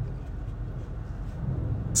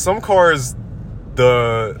 some cars,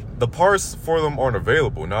 the parts for them aren't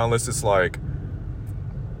available, not unless it's like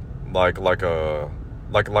a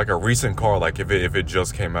recent car, like if it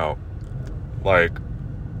just came out. Like,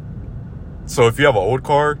 so if you have an old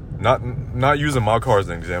car, not using my car as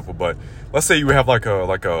an example, but let's say you have like a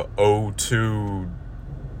 02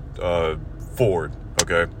 Ford,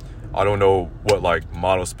 okay? I don't know what like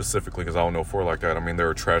model specifically, because I don't know Ford like that. I mean,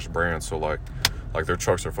 they're a trash brand, so like their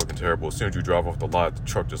trucks are fucking terrible. As soon as you drive off the lot, the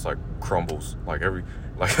truck just like crumbles. Like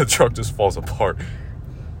the truck just falls apart.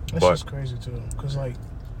 That's just crazy too, because like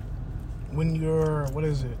when you're, what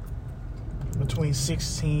is it, between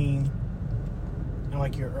 16 and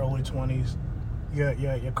like your early 20s,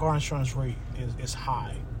 your car insurance rate is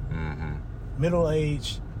high. Mm-hmm. Middle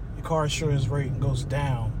age, your car insurance rate goes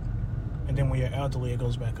down, and then when you're elderly, it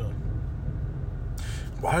goes back up.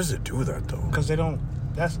 Why does it do that though? Because they don't.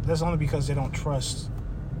 That's only because they don't trust.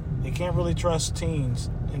 They can't really trust teens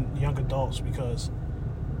and young adults, because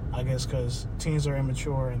I guess because teens are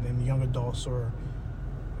immature, and then young adults are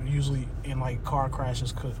usually in like car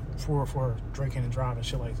crashes for drinking and driving,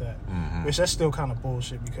 shit like that. Mm-hmm. Which that's still kind of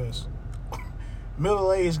bullshit, because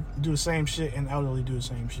middle-aged do the same shit and elderly do the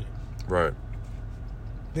same shit. Right.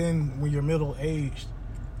 Then when you're middle-aged,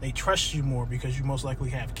 they trust you more because you most likely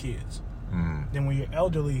have kids. Mm. Then when you're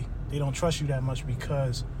elderly, they don't trust you that much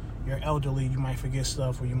because you're elderly. You might forget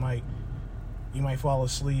stuff, or you might fall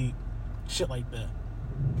asleep, shit like that.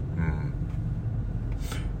 Mm.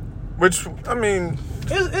 Which, I mean,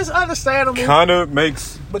 it's understandable. Kind of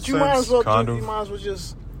makes but you sense. might as well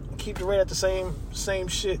just keep the rate at the same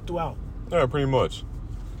shit throughout. Yeah, pretty much.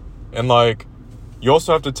 And like, you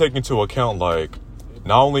also have to take into account, like,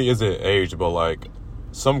 not only is it age, but like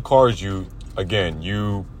some cars, you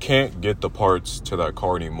can't get the parts to that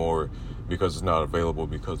car anymore because it's not available,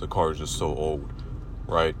 because the car is just so old,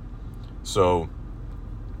 right? So,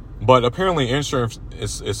 but apparently insurance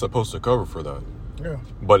is supposed to cover for that. Yeah.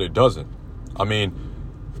 But it doesn't. I mean,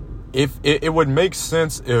 if it would make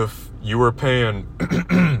sense if you were paying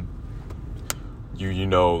you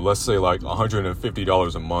know, let's say like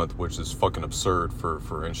 $150 a month, which is fucking absurd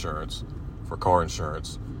for insurance, for car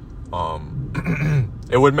insurance.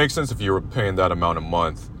 It would make sense if you were paying that amount a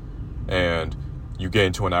month and you get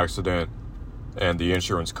into an accident and the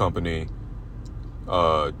insurance company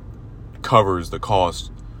covers the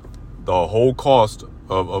whole cost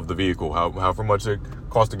of the vehicle, however much it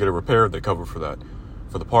costs to get it repaired, they cover for that.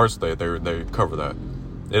 For the parts, they cover that.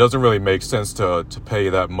 It doesn't really make sense to pay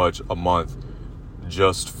that much a month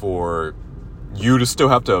just for you to still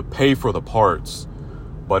have to pay for the parts,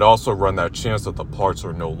 but also run that chance that the parts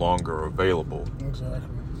are no longer available. Exactly.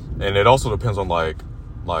 And it also depends on like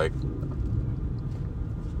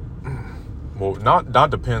well, not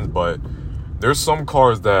depends, but there's some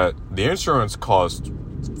cars that the insurance cost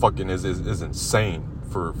fucking is insane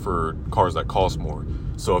for cars that cost more.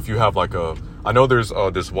 So if you have like I know there's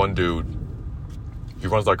this one dude, he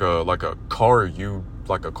runs like a car review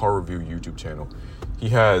YouTube channel. He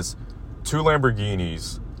has 2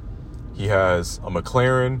 Lamborghinis, he has a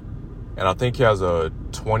McLaren, and I think he has a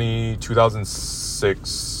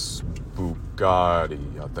 2006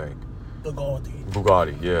 Bugatti, I think.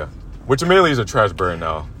 Bugatti, yeah. Which immediately is a trash brand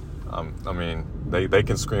now. I mean, they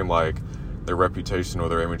can scream like their reputation or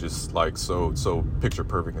their image is like so picture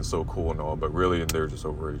perfect and so cool and all, but really they're just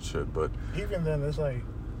overrated shit. But even then, it's like,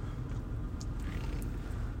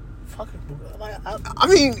 fucking, like, I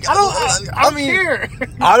don't care.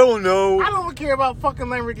 I don't know. I don't care about fucking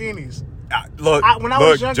Lamborghinis. When I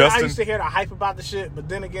was younger, Justin, I used to hear the hype about the shit, but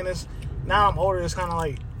then again, now I'm older, it's kind of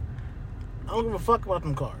like, I don't give a fuck about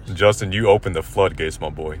them cars. Justin, you opened the floodgates, my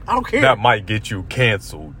boy. I don't care. That might get you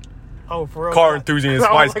canceled. Oh, for real? Car enthusiasts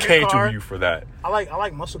I might like a came car. to you for that. I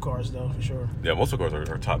like muscle cars though, for sure. Yeah, muscle cars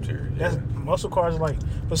are top tier. Yeah. That's, muscle cars are like,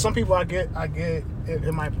 for some people, I get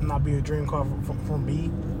it might not be a dream car for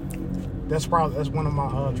me. That's one of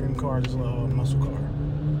my dream cars is a muscle car.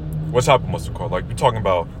 What type of muscle car? Like we talking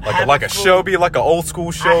about like a fully- Shelby, like an old school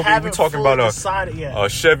I Shelby. We haven't talking fully about decided yet. a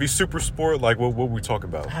Chevy Super Sport. Like what we talking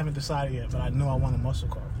about? I haven't decided yet, but I know I want a muscle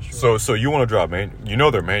car for sure. So you want to drive you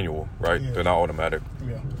know they're manual, right? Yeah. They're not automatic.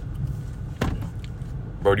 Yeah.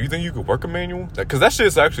 Bro, do you think you could work a manual? Because that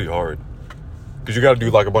shit's actually hard. Because you got to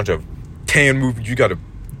do like a bunch of tan movements. You got to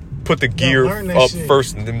put the gear learn that up shit.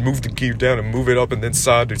 first and then move the gear down and move it up and then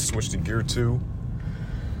side to switch to gear 2.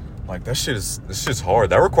 Like this shit's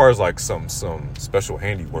hard. That requires like some special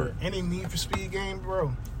handiwork. Any Need for Speed game,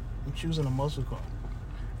 bro, I'm choosing a muscle car.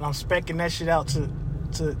 And I'm specking that shit out to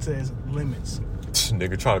its limits.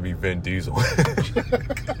 Nigga trying to be Vin Diesel.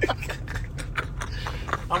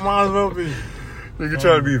 I might as well be. Nigga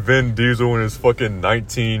trying to be Vin Diesel in his fucking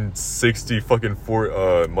 1960 fucking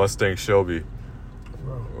Ford Mustang Shelby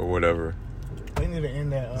Bro, or whatever. they need to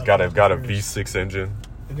end that. It's got a Fast and Furious. V6 engine.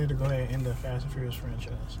 They need to go ahead and end the Fast and Furious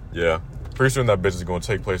franchise. Yeah. Pretty soon that bitch is going to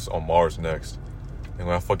take place on Mars next. And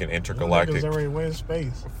that fucking Niggas intergalactic. already win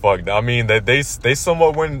space. Fuck. I mean, they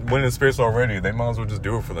somewhat win in space already. They might as well just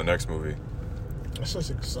do it for the next movie. That's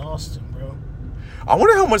just exhausting, bro. I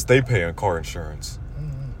wonder how much they pay on car insurance.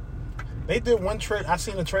 They did one trick. I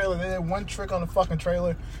seen the trailer. They did one trick on the fucking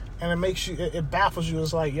trailer, and it makes you. It baffles you.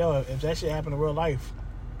 It's like, yo, if that shit happened in real life,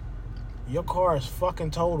 your car is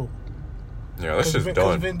fucking total. Yeah, that shit's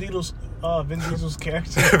Because done. Vin Diesel's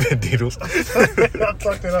character. Vin Diesel. I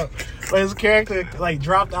fucked it up. But his character like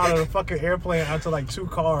dropped out of the fucking airplane onto like 2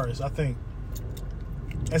 cars, I think.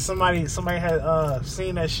 And somebody had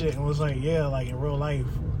seen that shit and was like, yeah, like in real life.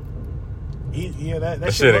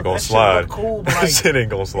 That shit ain't gonna slide. Shit look cool, but That like, shit ain't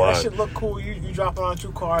gonna slide. That shit look cool. You dropping on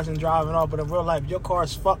 2 cars and driving off, but in real life, your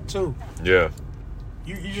car's fucked too. Yeah.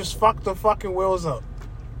 You just fucked the fucking wheels up.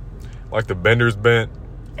 Like the bender's bent.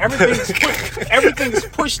 Everything's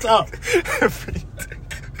pushed up.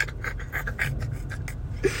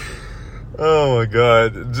 Oh my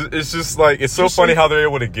god. It's just like, it's so funny how they're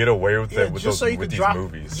able to get away with it with, just so you with could these drop,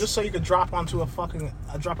 movies. Just so you could drop onto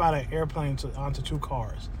drop out of an airplane onto 2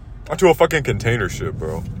 cars. Onto a fucking container ship,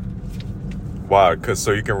 bro. Why? Because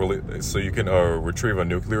so you can retrieve a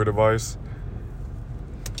nuclear device.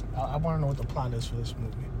 I want to know what the plot is for this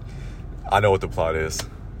movie. I know what the plot is.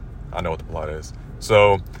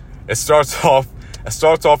 So it starts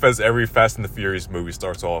off as every Fast and the Furious movie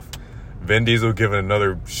starts off. Vin Diesel giving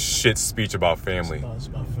another shit speech about family. It's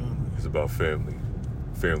about family. It's about family.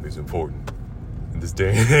 Family's important. In this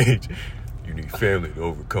day and age, you need family to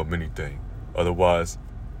overcome anything. Otherwise,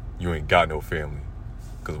 you ain't got no family.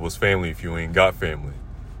 Because what's family if you ain't got family?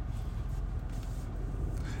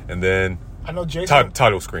 And then I know Jason.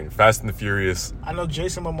 title screen, Fast and the Furious. I know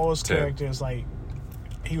Jason Momoa's 10. character is like,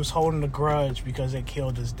 he was holding a grudge because they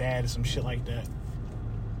killed his dad or some shit like that.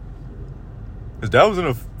 His dad was in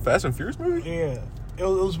a Fast and Furious movie? Yeah, it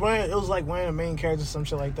was like one of the main characters, some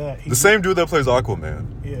shit like that. The same dude that plays Aquaman.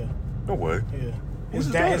 Yeah. No way. Yeah. Who's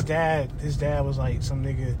His dad was like some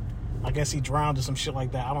nigga. I guess he drowned or some shit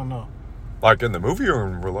like that. I don't know. Like in the movie or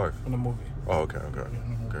in real life? In the movie. Oh, okay. In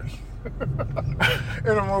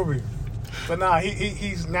the movie. But nah,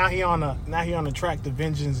 he's now he on a track to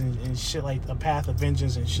vengeance and shit, like a path of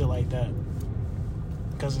vengeance and shit like that.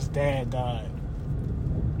 Because his dad died.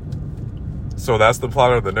 So that's the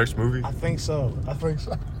plot of the next movie? I think so.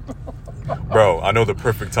 Bro, I know the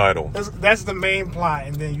perfect title. That's the main plot,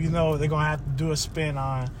 and then they're gonna have to do a spin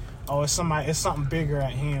on, it's something bigger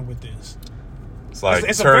at hand with this. It's like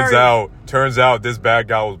It's turns out this bad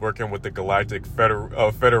guy was working with the Galactic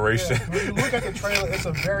Federation. Yeah, when you look at the trailer, it's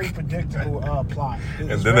a very predictable plot.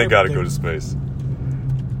 And then they gotta go to space.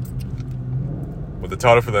 But the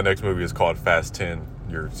title for the next movie is called Fast 10,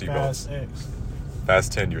 Your Seatbelts. Fast X.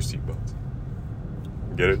 Fast 10, Your Seatbelts.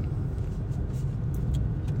 Get it?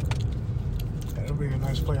 That'll be a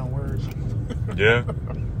nice play on words. Yeah.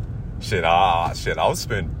 Shit, I would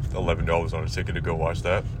spend $11 on a ticket to go watch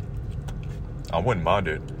that. I wouldn't mind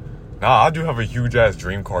it. Nah, I do have a huge ass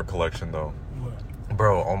dream car collection though. What?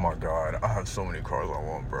 Bro, oh my god, I have so many cars I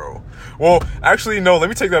want, bro. Well, actually, no, let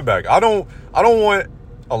me take that back. I don't want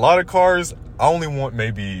a lot of cars. I only want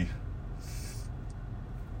maybe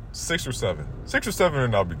 6 or 7. 6 or 7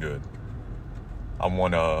 and I'll be good.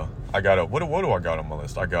 What do I got on my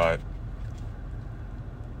list? I got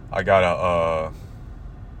a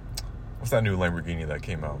what's that new Lamborghini that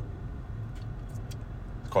came out?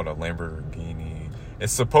 It's called a Lamborghini.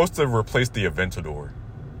 It's supposed to replace the Aventador.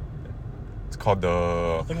 It's called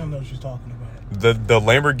I think I know what she's talking about. the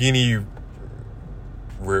Lamborghini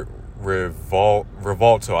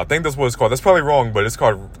Rivolto. I think that's what it's called. That's probably wrong, but it's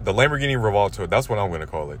called the Lamborghini Rivolto. That's what I'm going to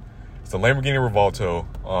call it. It's the Lamborghini Rivolto.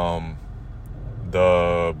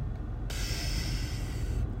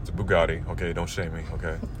 It's a Bugatti. Okay, don't shame me.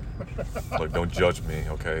 Okay, look, don't judge me.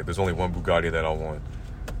 Okay, there's only one Bugatti that I want.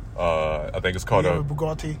 I think it's called a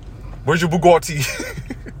Bugatti. Where's your Bugatti?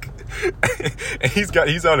 And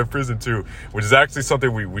he's out of prison too, which is actually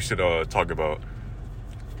something we should talk about.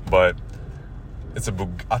 But it's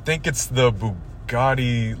I think it's the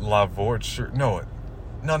Bugatti La Voiture. No, it's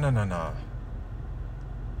not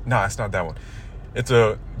that one. It's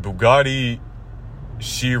a Bugatti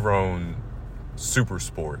Chiron Super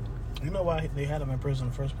Sport. You know why they had him in prison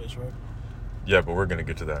in the first place, right? Yeah, but we're gonna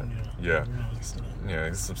get to that. Yeah,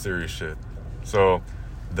 it's some serious shit. So,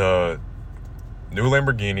 the new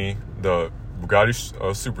Lamborghini, the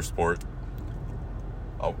Bugatti Super Sport,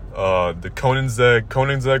 the Koenigsegg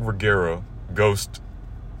Regera Ghost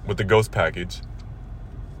with the Ghost package,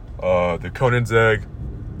 the Koenigsegg.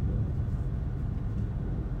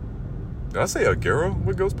 Did I say Agera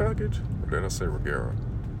with Ghost package, or did I say Regera?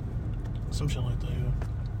 Some shit like that. Yeah.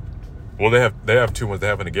 Well, they have two ones. They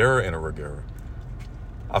have an Agera and a Regera.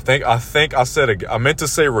 I think I said I meant to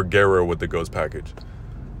say Regera with the Ghost package,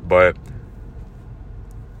 but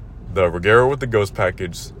the Regera with the Ghost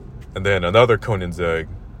package, and then another Koenigsegg.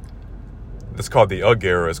 It's called the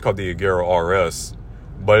Agera. It's called the Agera RS,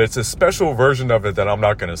 but it's a special version of it that I'm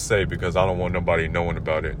not gonna say because I don't want nobody knowing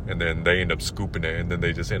about it, and then they end up scooping it, and then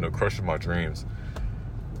they just end up crushing my dreams.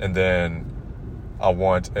 And then I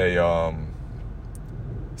want a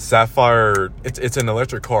Sapphire. It's an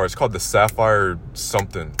electric car. It's called the Sapphire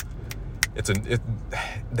something.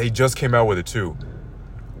 They just came out with it too,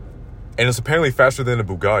 and it's apparently faster than a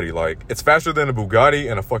Bugatti. Like, it's faster than a Bugatti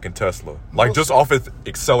and a fucking Tesla. Like, just off its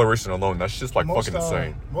acceleration alone, that's just like fucking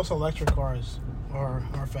insane. Most electric cars are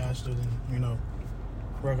faster than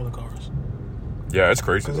regular cars. Yeah, it's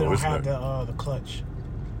crazy because though, they isn't don't it? have the clutch.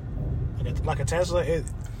 Like a Tesla, it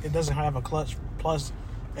doesn't have a clutch. Plus,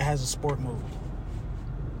 it has a sport mode.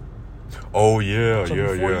 Oh yeah, so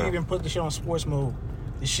yeah. Before you even put the shit on sports mode,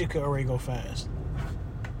 the shit could already go fast.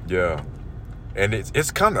 Yeah, and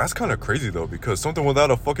that's kind of crazy though, because something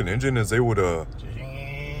without a fucking engine is able to.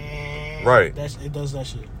 Right. It does that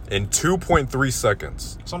shit in 2.3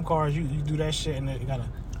 seconds. Some cars you do that shit and you got a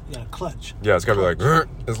clutch. Yeah, it's gotta be like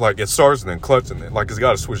it's like it starts and then clutch and then like it's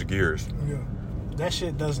gotta switch gears. Yeah, that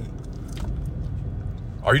shit doesn't.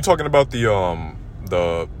 Are you talking about the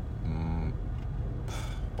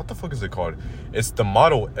what the fuck is it called? It's the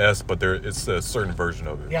Model S, but it's a certain version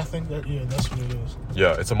of it. Yeah, I think that's what it is.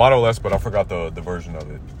 Yeah, it's a Model S, but I forgot the version of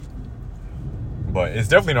it. But it's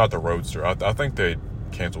definitely not the Roadster. I think they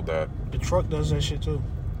canceled that. The truck does that shit too.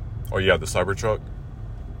 Oh yeah, the Cybertruck.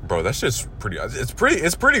 Bro, that shit's pretty.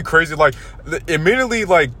 It's pretty crazy. Like, admittedly,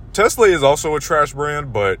 like Tesla is also a trash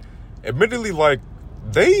brand, but admittedly, like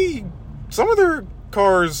some of their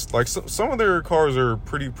cars are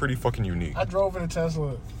pretty fucking unique. I drove a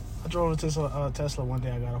Tesla one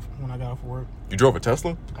day. When I got off work. You drove a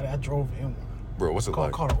Tesla? I drove in one. Bro, what's it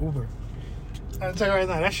like? Called an Uber. I tell you right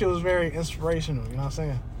now, that shit was very inspirational. You know what I'm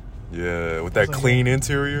saying? Yeah, with that clean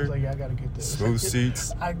interior. I was like, yeah, I gotta get this. Smooth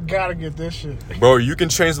seats. I gotta get this shit. Bro, you can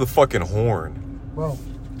change the fucking horn. Bro.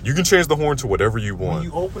 You can change the horn to whatever you want. When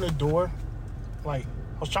you open the door, like,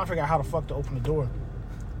 I was trying to figure out how the fuck to open the door.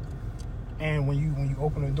 And when you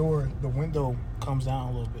open the door, the window comes down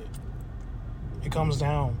a little bit. It comes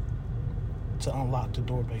down to unlock the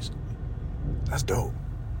door, basically. That's dope.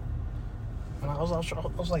 And I was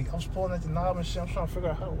pulling at the knob and shit. I'm trying to figure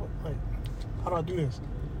out how do I do this?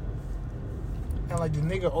 And like the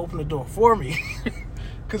nigga opened the door for me,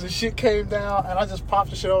 cause the shit came down, and I just popped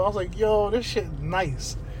the shit off. I was like, "Yo, this shit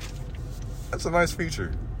nice." That's a nice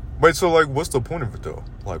feature. Wait, so like, what's the point of it though?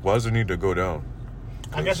 Like, why does it need to go down?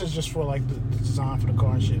 I guess it's just for like the design for the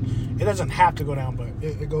car and shit. It doesn't have to go down, but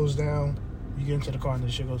it goes down. You get into the car and then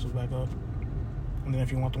the shit goes back up. And then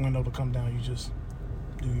if you want the window to come down, you just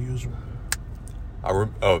do your usual. I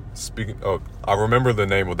remember the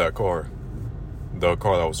name of that car. The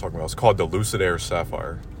car that I was talking about. It's called the Lucid Air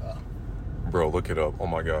Sapphire. Bro, look it up. Oh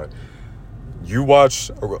my god. You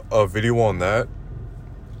watch a video on that,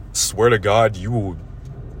 swear to God,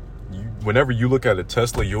 whenever you look at a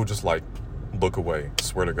Tesla, you'll just like look away.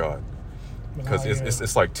 Swear to God. Because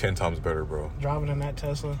it's like 10 times better, bro. Driving in that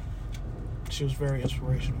Tesla, she was very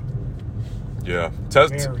inspirational. Yeah.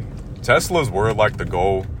 Teslas were like the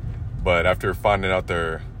goal, but after finding out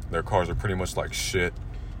their cars are pretty much like shit.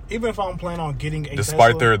 Even if I'm planning on getting a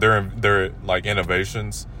despite Tesla, their like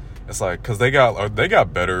innovations, It's like, because they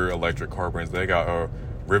got better electric car brands. They got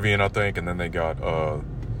Rivian, I think, and then they got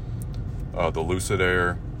the Lucid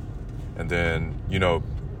Air, and then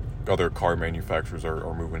other car manufacturers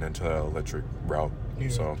are moving into that electric route. Yeah.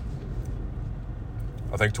 So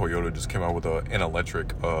I think Toyota just came out with an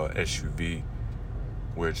electric SUV,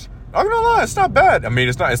 which I'm not gonna lie, it's not bad. I mean,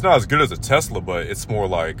 it's not as good as a Tesla, but it's more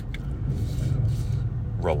like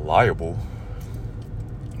reliable.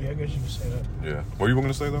 Yeah, I guess you could say that. Yeah. What were you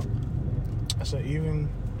gonna say though? I said even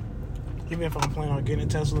if I'm planning on getting a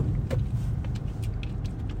Tesla,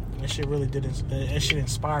 that shit really didn't. That shit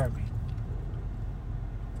inspired me.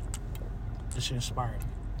 That shit inspired me.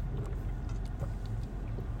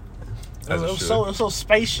 It was so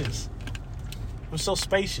spacious. It was so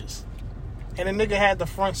spacious, and the nigga had the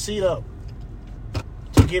front seat up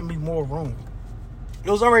to give me more room.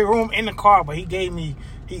 There was already room in the car, but he gave me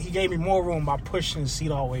more room by pushing the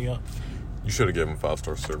seat all the way up. You should have given him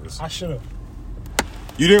 5-star service. I should have.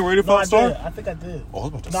 You didn't rate it 5-star? I think I did. Oh, I was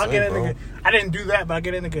about to say, bro. I didn't do that, but I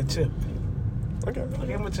get a nigga a tip. Okay. I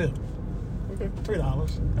gave him a tip. Okay.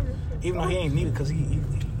 $3. Okay. Even though he ain't need it because he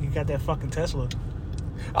got that fucking Tesla.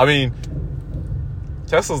 I mean,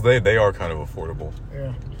 Teslas, they are kind of affordable.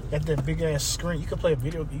 Yeah. Got that big ass screen. You can play you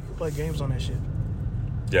can play games on that shit.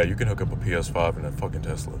 Yeah, you can hook up a PS5 in a fucking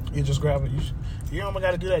Tesla. You just grab it. You don't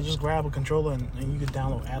got to do that. Just grab a controller and you can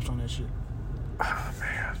download apps on that shit. Oh,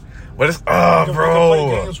 man. What is... bro. You can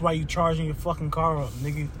play games while you charging your fucking car up,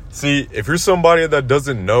 nigga. See, if you're somebody that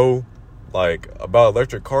doesn't know, like, about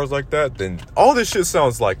electric cars like that, then all this shit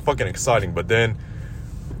sounds, like, fucking exciting. But then,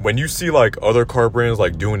 when you see, like, other car brands,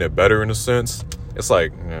 like, doing it better in a sense, it's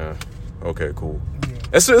like, okay, cool. Yeah.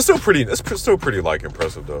 It's still pretty, like,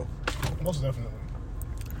 impressive, though. Most definitely.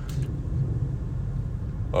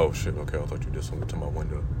 Oh, shit, okay, I thought you did something to my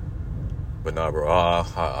window. But nah, bro,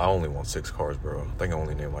 I only want 6 cars, bro. I think I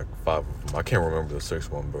only named like 5 of them. I can't remember the 6th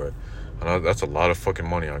one, but I know that's a lot of fucking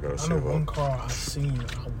money I gotta save up. I know one car I seen,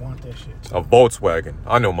 I want that shit too. A Volkswagen.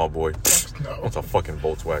 I know my boy. No. What's a fucking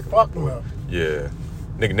Volkswagen? Fuck no. Yeah.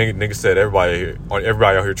 Nigga said everybody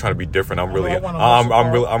out here trying to be different. I'm really him.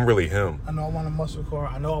 I know I want a muscle car.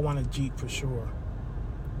 I know I want a Jeep for sure.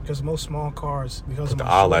 Because most small cars, because put of my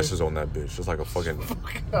the eyelashes shoulders, on that bitch, just like a fucking.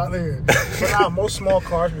 Out there. But now most small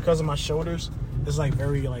cars, because of my shoulders, it's like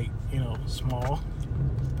very small.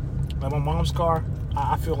 Like my mom's car,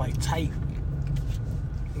 I feel like tight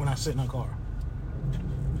when I sit in a car.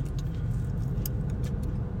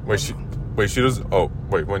 Wait, she does. Oh,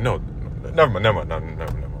 wait, no, never mind.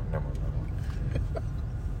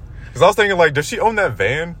 Because I was thinking, like, does she own that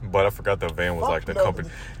van? But I forgot the van was like the company.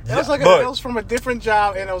 That was it was from a different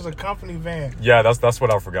job, and it was a company van. Yeah, that's what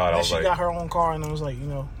I forgot. And she got her own car, and I was like,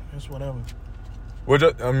 it's whatever. Which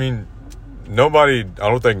I mean, I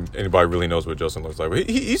don't think anybody really knows what Justin looks like. But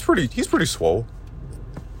he's pretty swole.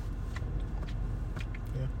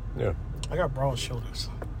 Yeah. I got broad shoulders.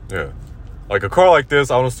 Yeah. Like a car like this,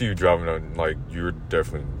 I don't see you driving. Like you're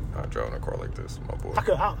definitely not driving a car like this, my boy.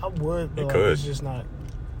 I would, but it's just not.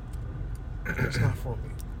 It's not for me.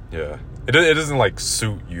 Yeah, it doesn't like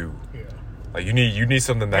suit you. Yeah, like you need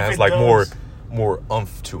something that has like more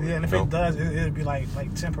oomph to it. Yeah, and if it does, it'd be like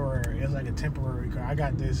temporary. It's like a temporary car. I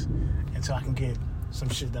got this until I can get some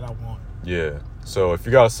shit that I want. Yeah. So if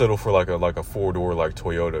you gotta settle for like a 4-door like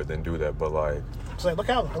Toyota, then do that. But like, it's like look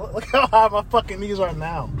how high my fucking knees are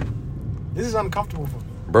now. This is uncomfortable for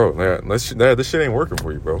me, bro. This shit ain't working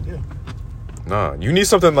for you, bro. Yeah. Nah, you need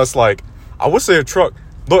something that's like, I would say a truck.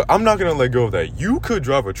 Look, I'm not gonna let go of that. You could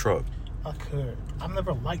drive a truck. I could. I've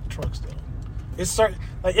never liked trucks though. It's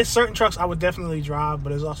certain trucks I would definitely drive,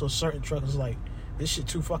 but there's also certain trucks like this shit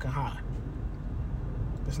too fucking high.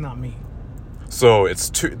 It's not me. So it's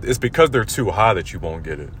because they're too high that you won't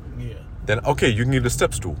get it. Yeah. Then okay, you can get a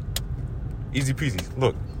step stool. Easy peasy.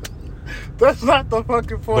 Look. That's not the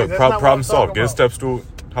fucking point. Look, problem solved. Get a step stool.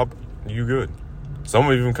 You good. Some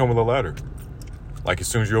of them even come with a ladder. Like, as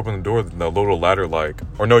soon as you open the door, the little ladder, like...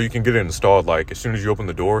 Or, no, you can get it installed. Like, as soon as you open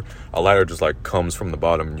the door, a ladder just, like, comes from the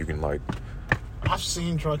bottom, and you can, like... I've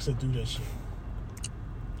seen trucks that do that shit.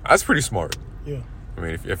 That's pretty smart. Yeah. I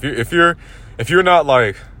mean, if you're not,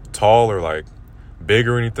 like, tall or, like, big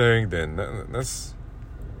or anything, then that's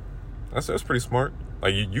pretty smart.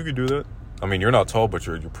 Like, you could do that. I mean, you're not tall, but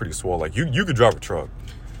you're pretty swole. Like, you could drive a truck.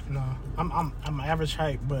 No, I'm average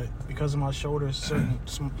height, but because of my shoulders,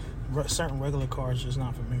 certain regular cars just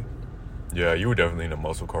not for me. Yeah, you would definitely need a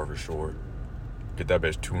muscle car for sure. Get that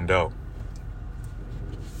bitch tuned out.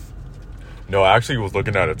 No, I actually was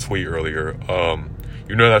looking at a tweet earlier.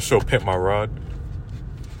 You know that show Pimp My Ride?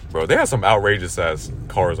 Bro, they had some outrageous ass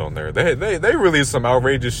cars on there. They released some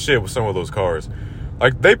outrageous shit with some of those cars.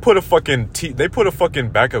 Like they put a fucking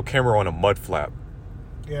backup camera on a mud flap.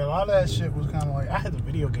 Yeah, a lot of that shit was kind of like I had the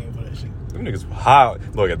video game for that shit. Them niggas were high.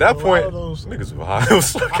 Look, at that point, niggas were high.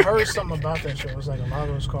 I heard something about that shit. It was like a lot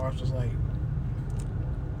of those cars was like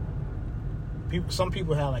some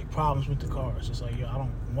people had like problems with the cars. It's like, yo, I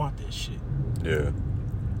don't want this shit. Yeah.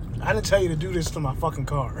 I didn't tell you to do this to my fucking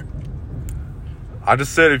car. I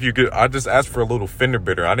just said if you could. I just asked for a little fender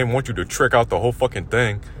bender. I didn't want you to trick out the whole fucking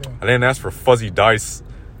thing. Yeah. I didn't ask for fuzzy dice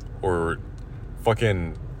or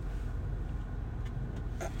fucking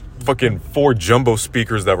 4 jumbo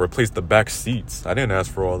speakers that replaced the back seats. I didn't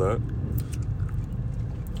ask for all that.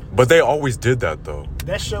 But they always did that though.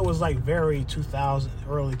 That show was like very 2000,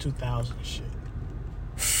 early 2000 shit.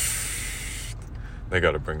 They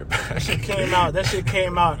gotta bring it back. That shit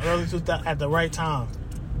came out early 2000 at the right time.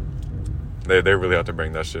 They really have to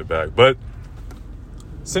bring that shit back. But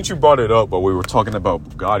since you brought it up, but we were talking about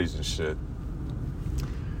Bugattis and shit.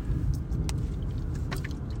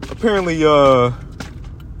 Apparently,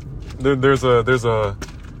 there's a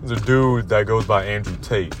dude that goes by Andrew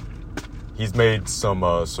Tate. He's made some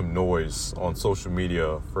noise on social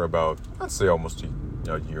media for about, I'd say, almost a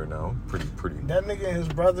year now. Pretty. That nigga and his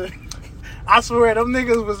brother, I swear, them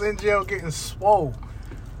niggas was in jail getting swole.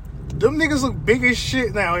 Them niggas look big as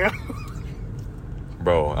shit now, yo.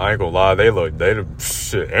 Bro, I ain't gonna lie.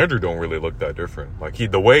 Shit. Andrew don't really look that different. Like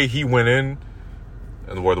the way he went in,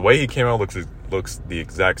 and the way he came out looks the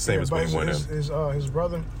exact same as when he went in. His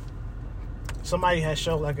brother, somebody had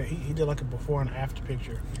showed like he did like a before and after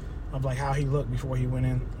picture of like how he looked before he went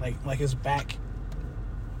in, like his back.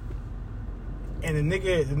 And the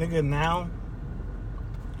nigga now,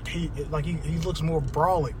 he looks more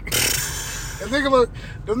brolic.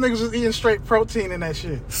 Them niggas was eating straight protein in that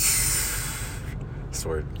shit.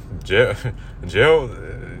 Swear, jail.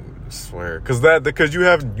 Swear, because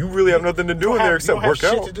you really have nothing to do in there except work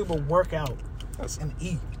out. Shit to do but work out and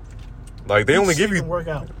eat. Like they only give you work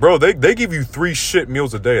out. Bro, they give you 3 shit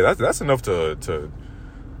meals a day. That's enough to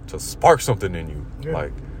spark something in you. Yeah.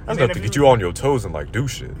 Like that's enough to get you on your toes and like do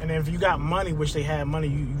shit. And then if you got money, which they had money,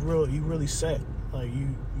 you really set. Like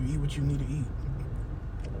you eat what you need to eat.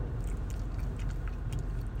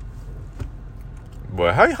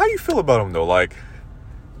 But how you feel about them though? Like,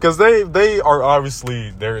 because they're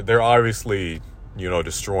obviously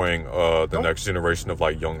destroying the next generation of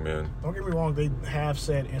like young men. Don't get me wrong, they have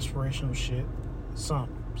said inspirational shit, some,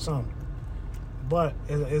 but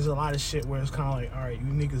it's a lot of shit where it's kind of like, all right, you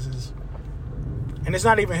niggas is, and it's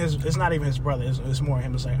not even his brother. It's more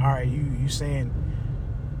him. It's like, all right, you saying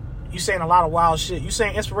a lot of wild shit. You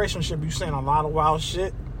saying inspirational shit, but you saying a lot of wild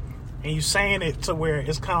shit, and you saying it to where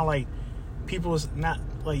it's kind of like people is not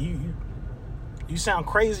like you sound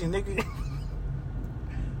crazy, nigga.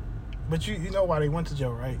 But you know why they went to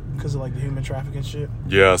jail, right? Because of like the human trafficking shit.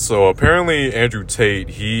 Yeah, so apparently Andrew Tate,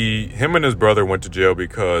 him and his brother went to jail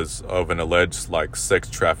because of an alleged like sex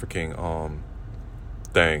trafficking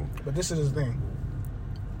thing. But this is the thing.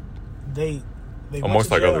 They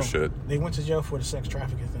amongst like other shit. They went to jail for the sex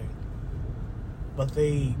trafficking thing. But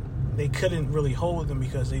they couldn't really hold them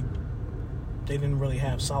because they didn't really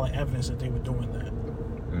have solid evidence that they were doing that.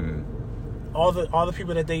 Mm. All the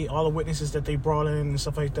people all the witnesses that they brought in and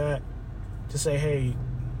stuff like that to say, hey,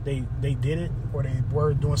 they did it or they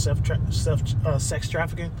were doing sex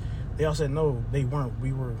trafficking. They all said no, they weren't.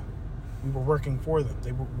 We were working for them.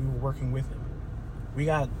 We were working with them. We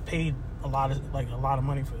got paid a lot of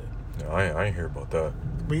money for that. Yeah, I ain't hear about that.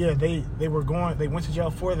 But yeah, they went to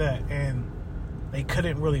jail for that, and they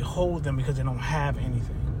couldn't really hold them because they don't have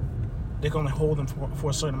anything. They can only hold them for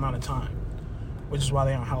a certain amount of time, which is why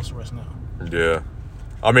they're on house arrest now. Yeah.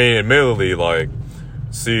 I mean, admittedly, like,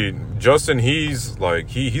 see, Justin, he's like,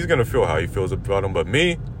 he's going to feel how he feels about him, but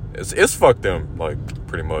me, it's fuck them, like,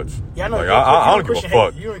 pretty much. Yeah, I know. Like, I don't give a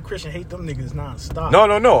fuck. You and Christian hate them niggas nonstop. No.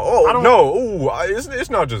 Oh, no. Ooh, it's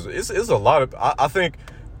not just, it's a lot of, I think,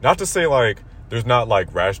 not to say, like, there's not,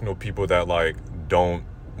 like, rational people that, like,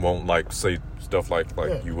 won't, like, say stuff like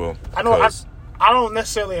yeah. You will. I know, I don't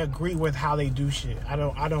necessarily agree with how they do shit. I don't,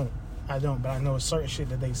 but I know certain shit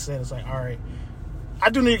that they said is like, all right, I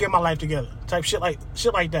do need to get my life together. Type shit like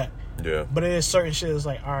that. Yeah. But it is certain shit that's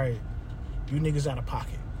like, all right, you niggas out of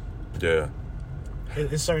pocket. Yeah.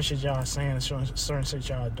 It's certain shit y'all are saying, it's certain shit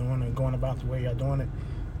y'all are doing and going about the way y'all doing it.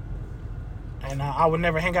 And I would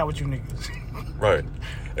never hang out with you niggas. Right.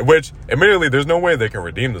 Which, admittedly, there's no way they can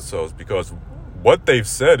redeem themselves because what they've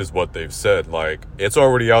said is what they've said. Like, it's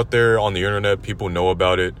already out there on the internet. People know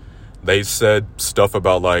about it. They said stuff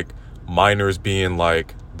about, like, minors being,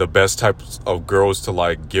 like, the best types of girls to,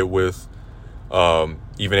 like, get with.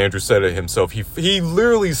 Even Andrew said it himself. He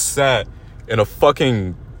literally sat in a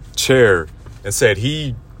fucking chair and said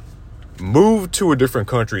he moved to a different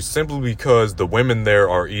country simply because the women there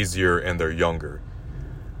are easier and they're younger.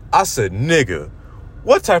 I said, nigga,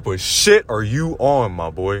 what type of shit are you on, my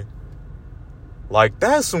boy? Like,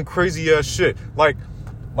 that's some crazy ass shit. Like,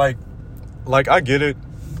 I get it.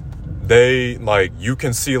 They, like, you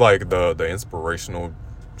can see, like, the inspirational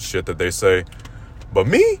shit that they say. But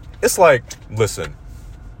me, it's like, listen,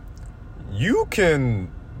 you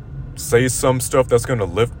can say some stuff that's going to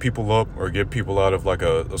lift people up or get people out of, like,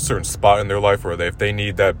 a certain spot in their life, or if they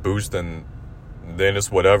need that boost, then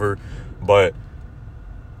it's whatever. But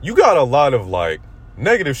you got a lot of, like,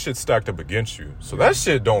 negative shit stacked up against you, so that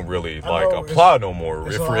shit don't really apply no more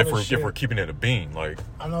if we're keeping it a bean. Like,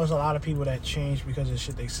 I know there's a lot of people that changed because of the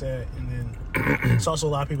shit they said, and then it's also a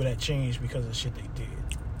lot of people that changed because of the shit they did.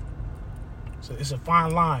 So it's a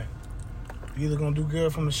fine line. You're either gonna do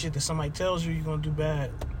good from the shit that somebody tells you, you're gonna do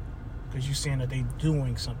bad because you're saying that they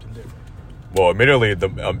doing something different. Well, admittedly,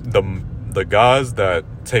 the guys that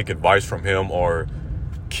take advice from him are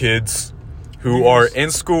kids who are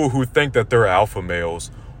in school who think that they're alpha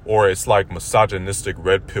males, or it's like misogynistic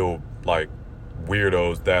red pill like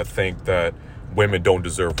weirdos that think that women don't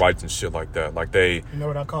deserve rights and shit like that. Like, they, you know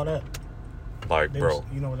what I call that? Like, bro,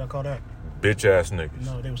 you know what I call that? Bitch ass niggas.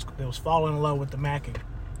 No, they was falling in love with the Mackin.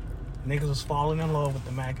 Niggas was falling in love with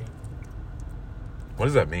the Mackin. What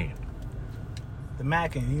does that mean? The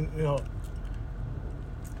Mackin, you know,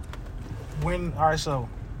 alright, so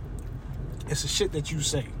it's the shit that you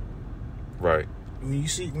say. Right. If you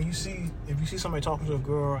see somebody talking to a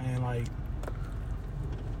girl and, like,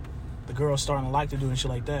 the girl's starting to like to do and shit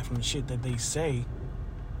like that from the shit that they say,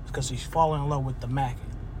 it's because she's falling in love with the Mackin.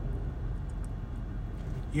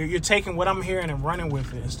 You're taking what I'm hearing and running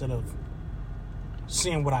with it instead of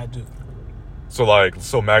seeing what I do.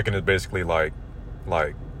 So Mackin is basically like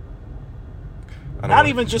I don't not know.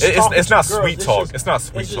 even just it's not girls. Sweet talk. It's not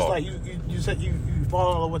sweet it's talk. It's just like you said you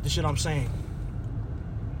fall in love with the shit I'm saying.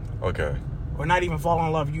 Okay. Or not even falling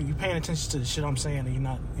in love. You paying attention to the shit I'm saying, and you're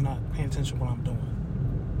not paying attention to what I'm doing.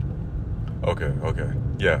 Okay.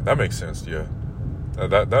 Yeah, that makes sense. Yeah,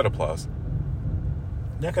 that applies.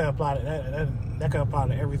 That could apply to that could apply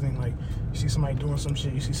to everything. Like, you see somebody doing some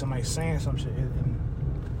shit, you see somebody saying some shit, and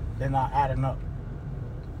they're not adding up.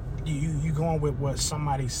 You going with what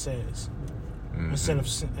somebody says, mm-hmm. instead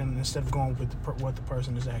of going with what the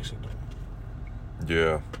person is actually doing.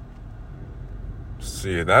 Yeah.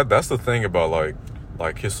 See, that's the thing about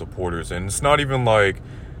like his supporters, and it's not even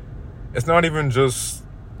just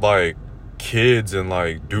like kids and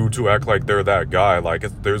like dudes who act like they're that guy. Like,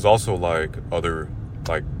 there's also like other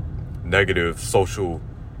like negative social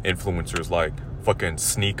influencers like fucking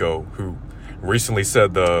Sneeko, who recently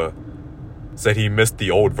said he missed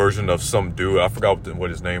the old version of some dude. I forgot what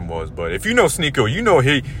his name was, but if you know Sneeko, you know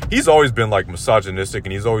he's always been like misogynistic,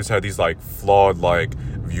 and he's always had these like flawed like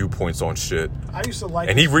viewpoints on shit. I used to like,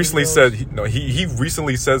 and he recently said he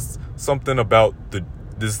recently says something about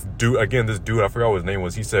this dude. I forgot what his name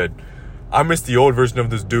was. He said, I missed the old version of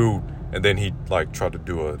this dude, and then he like tried to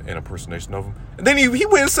do an impersonation of him, and then he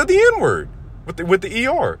went and said the N-word with the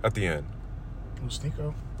ER at the end.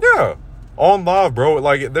 Sneeko? Yeah. On live, bro.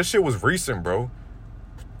 Like, that shit was recent, bro.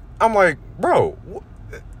 I'm like, bro,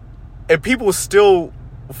 and people still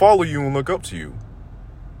follow you and look up to you.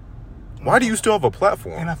 Why do you still have a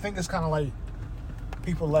platform? And I think it's kind of like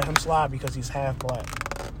people let him slide because he's half black.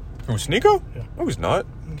 Who, Sneeko? Yeah. No, he's not.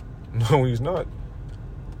 No, he's not.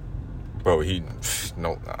 Bro,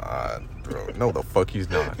 no, the fuck he's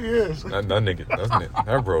not. He is. That nigga,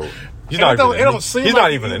 that bro. He's not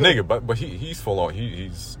even a nigga, but he's full on.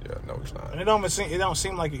 He's no, he's not. And it don't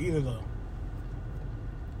seem like it either, though.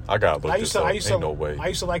 I gotta look this up. Ain't no way. I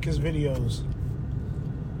used to like his videos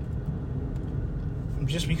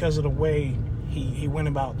just because of the way he went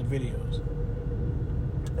about the videos.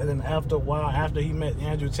 And then after a while, after he met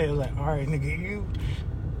Andrew Tate, I was like, all right, nigga,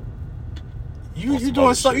 you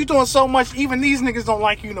doing so much. Even these niggas don't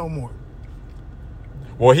like you no more.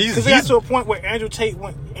 Well, because they got to a point where Andrew Tate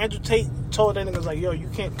told that niggas like, yo, you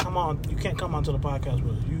can't come onto the podcast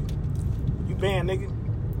with us. You banned, nigga.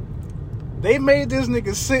 They made this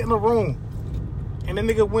nigga sit in a room, and then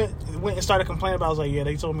nigga went and started complaining about it. I was like, yeah,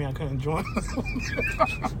 they told me I couldn't join.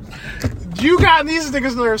 You got these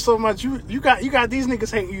niggas nerves so much. You got these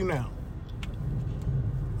niggas hating you now,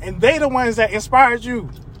 and they the ones that inspired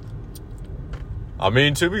you. I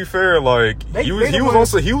mean, to be fair, like he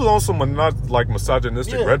was on some not like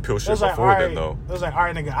misogynistic red pill shit like, before then, though. It was like, all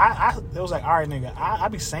right, nigga. I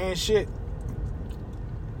be saying shit.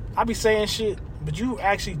 But you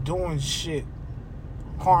actually doing shit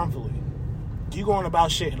harmfully. You going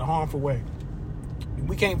about shit in a harmful way.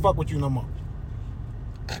 We can't fuck with you no more.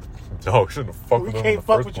 Dog shouldn't have fucked with him. We can't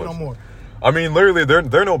fuck with you no more. I mean, literally,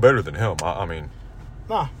 they're no better than him. I mean,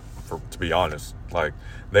 Nah. to be honest, like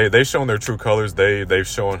they've shown their true colors. They've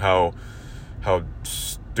shown how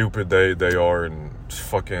stupid they are, and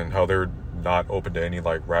fucking how they're not open to any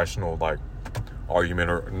like rational like argument,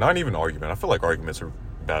 or not even argument. I feel like arguments are a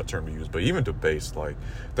bad term to use, but even debates, like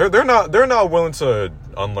they're not willing to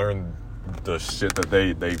unlearn the shit that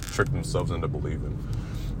they tricked themselves into believing.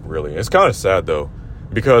 Really, it's kind of sad though,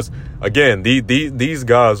 because again, these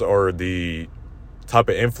guys are the type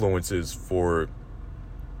of influences for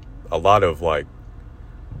a lot of like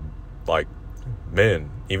men,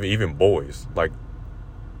 even boys. Like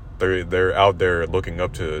they're out there looking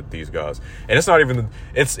up to these guys, and it's not even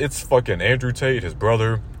it's fucking Andrew Tate, his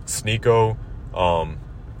brother, Sneeko,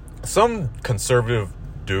 some conservative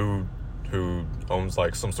dude who owns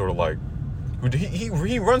like some sort of like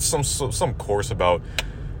he runs some course about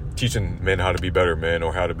teaching men how to be better men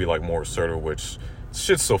or how to be like more assertive, which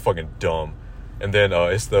shit's so fucking dumb. And then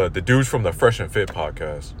it's the dudes from the Fresh and Fit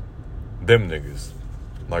podcast. Them niggas.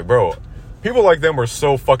 Like, bro, people like them are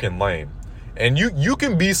so fucking lame. And you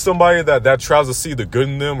can be somebody that tries to see the good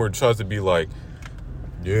in them, or tries to be like,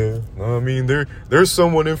 yeah, I mean, they're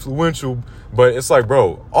somewhat influential. But it's like,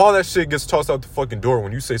 bro, all that shit gets tossed out the fucking door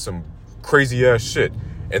when you say some crazy ass shit.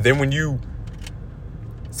 And then when you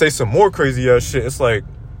say some more crazy ass shit, it's like,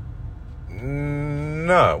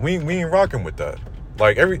 nah, we ain't rocking with that.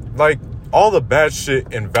 Like all the bad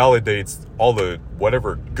shit invalidates all the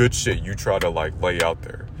whatever good shit you try to like lay out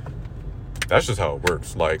there. That's just how it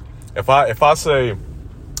works. Like if I say,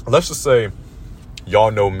 let's just say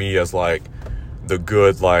y'all know me as like the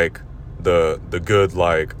good like the good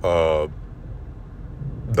like the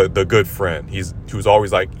good friend. Who's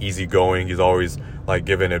always like easygoing. He's always like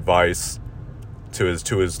giving advice to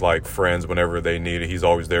his like friends whenever they need it. He's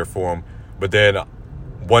always there for them. But then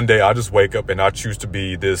one day I just wake up and I choose to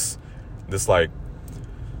be this like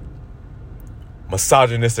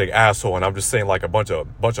misogynistic asshole, and I'm just saying like a bunch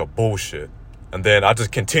of bullshit. And then I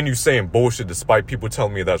just continue saying bullshit despite people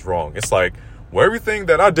telling me that's wrong. It's like, well, everything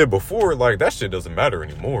that I did before, like that shit doesn't matter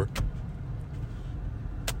anymore.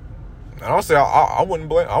 And honestly, I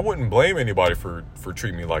wouldn't blame anybody for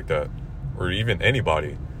treating me like that, or even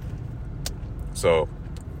anybody. So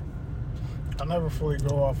I never fully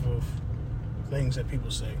go off of things that people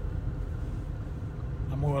say.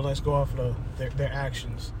 I more or less go off of their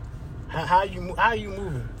actions. How you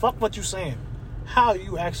moving? Fuck what you saying. How are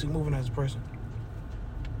you actually moving as a person?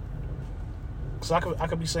 Cause I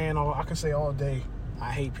could be saying I can say all day,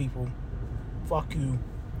 I hate people, fuck you,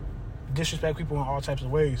 disrespect people in all types of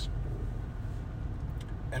ways,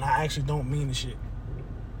 and I actually don't mean the shit.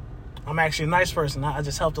 I'm actually a nice person. I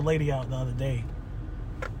just helped a lady out the other day.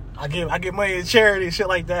 I give money to charity and shit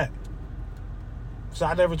like that. So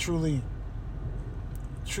I never truly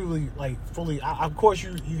like fully. Of course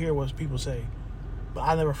you hear what people say, but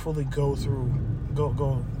I never fully go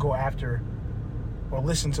after or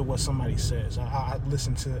listen to what somebody says. I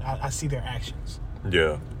listen to. I see their actions.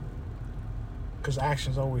 Yeah. Because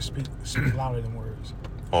actions always speak louder than words.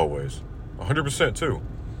 Always, 100% too.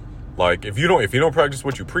 Like if you don't practice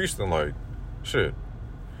what you preach, then like, shit.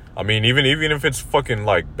 I mean, even if it's fucking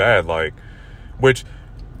like bad, like, which,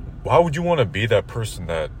 why would you want to be that person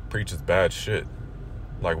that preaches bad shit?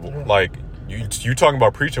 Like, yeah. Like you talking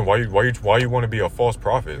about preaching? Why you want to be a false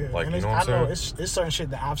prophet? Yeah. Like, you know what I'm saying? I know it's certain shit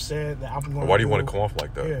that I've said that I'm going. Why do you want to come off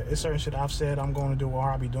like that? Yeah, it's certain shit I've said I'm going to do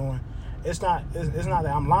or I'll be doing. It's not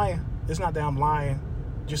that I'm lying. It's not that I'm lying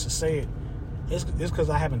just to say it. It's because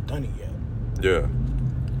I haven't done it yet. Yeah.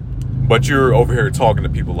 But you're over here talking to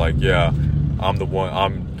people like, yeah, I'm the one.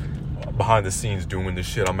 I'm behind the scenes doing this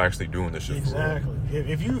shit. I'm actually doing this shit exactly. For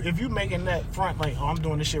real. If you making that front like, oh, I'm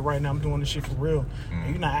doing this shit right now, I'm doing this shit for real, and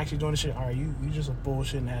you're not actually doing this shit, all right, you just a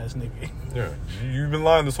bullshitting ass nigga. Yeah, you've been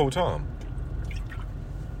lying this whole time.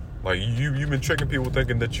 Like you've been tricking people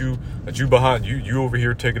thinking that you behind you over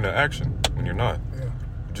here taking the action when you're not. Yeah. You're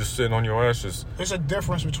just sitting on your ass. Just there's a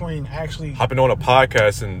difference between actually hopping on a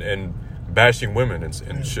podcast and bashing women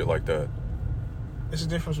and shit like that. There's a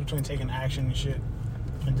difference between taking action and shit,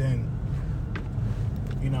 and then,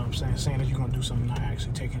 you know what I'm saying that you're gonna do something, not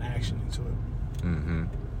actually taking action into it. Mm-hmm.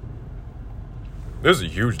 There's a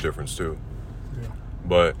huge difference too. Yeah.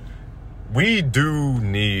 But we do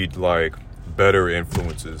need like better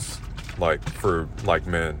influences, like for like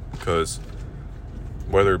men, because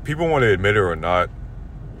whether people want to admit it or not,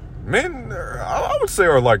 men, I would say,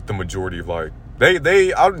 are like the majority of like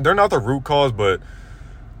they're not the root cause, but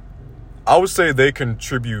I would say they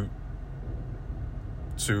contribute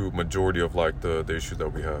to majority of like the issues that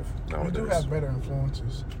we have nowadays. We do have better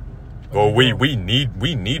influences. Well, we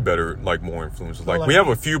need better, like, more influences. Like, we have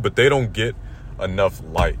a few, but they don't get enough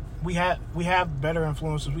light. We have better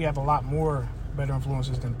influences. We have a lot more better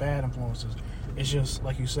influences than bad influences. It's just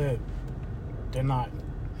like you said, they're not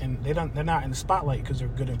in the spotlight because they're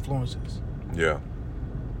good influences. Yeah.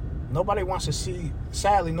 Nobody wants to see.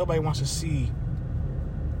 Sadly, nobody wants to see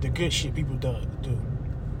the good shit people do.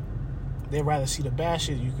 They'd rather see the bad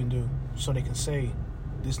shit you can do, so they can say,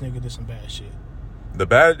 "This nigga did some bad shit." The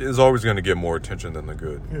bad is always going to get more attention than the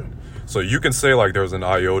good. Yeah. So you can say, like, there's an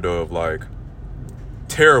iota of, like,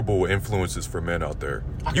 terrible influences for men out there.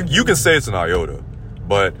 You can say it's an iota,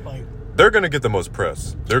 but Like, they're going to get the most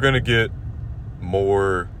press. They're going to get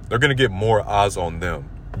more eyes on them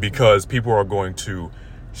because people are going to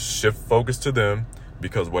shift focus to them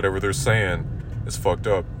because whatever they're saying is fucked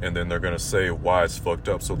up, and then they're going to say why it's fucked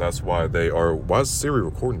up. So that's why why is Siri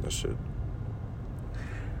recording this shit?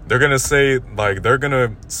 They're going to say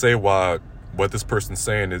why what this person's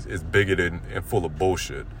saying is bigoted and full of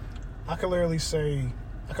bullshit. I could literally say,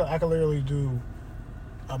 I could literally do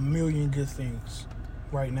a million good things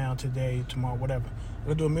right now, today, tomorrow, whatever. I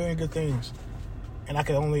could do a million good things, and I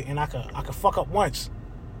could fuck up once.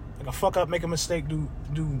 I could fuck up, make a mistake, do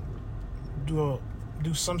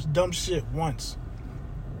some dumb shit once,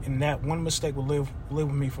 and that one mistake will live with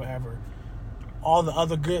me forever. All the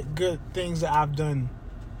other good things that I've done,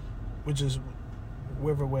 which is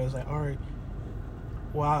wherever it was, like, all right,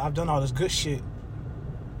 well, I've done all this good shit.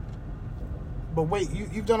 But wait,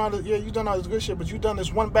 you've done all this good shit, but you've done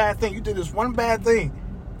this one bad thing. You did this one bad thing.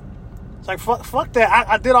 It's like, fuck that.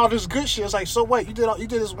 I did all this good shit. It's like, so what? You did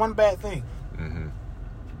this one bad thing. Mm-hmm.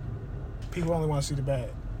 People only want to see the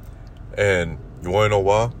bad. And you want to know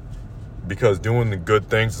why? Because doing the good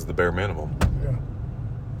things is the bare minimum. Yeah.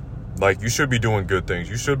 Like, you should be doing good things.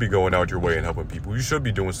 You should be going out your way and helping people. You should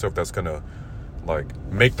be doing stuff that's going to, like,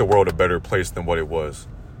 make the world a better place than what it was.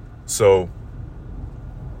 So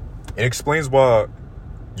it explains why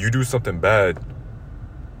you do something bad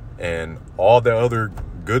and all the other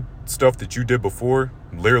good stuff that you did before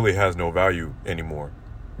literally has no value anymore.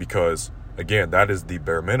 Because, again, that is the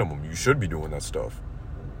bare minimum. You should be doing that stuff.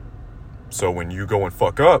 So when you go and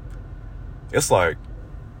fuck up, it's like,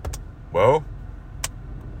 well,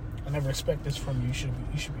 I never expect this from you. You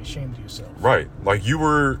should be ashamed of yourself. right. Like, you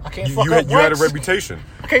fuck had a once. reputation.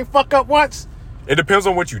 I can't fuck up once. It depends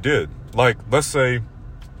on what you did. Like, let's say,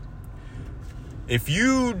 if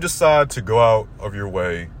you decide to go out of your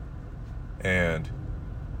way and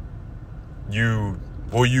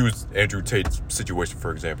we'll use Andrew Tate's situation,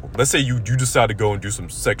 for example. Let's say you decide to go and do some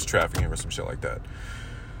sex trafficking or some shit like that.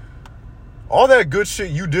 All that good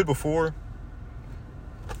shit you did before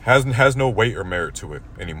has no weight or merit to it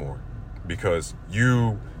anymore, because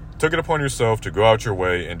you took it upon yourself to go out your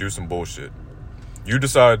way and do some bullshit. You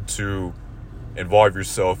decide to involve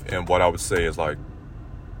yourself in what I would say is like,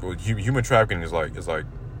 well, human trafficking is like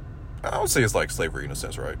I would say it's like slavery in a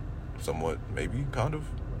sense, right? Somewhat, maybe, kind of,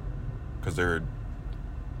 because they're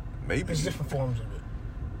maybe There's different forms of it.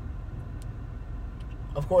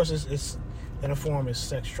 Of course, it's in a form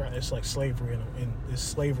is it's like slavery and it's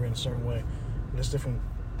slavery in a certain way, but it's different.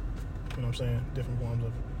 You know what I'm saying? Different forms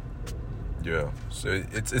of it. Yeah, so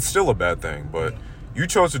it's still a bad thing, but you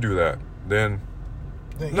chose to do that. Then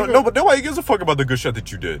but nobody gives a fuck about the good shit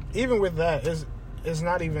that you did. Even with that, it's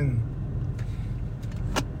not even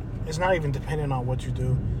dependent on what you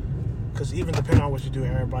do, because even depending on what you do,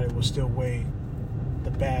 everybody will still weigh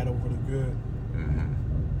the bad over the good. Mm-hmm.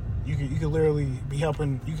 You could literally be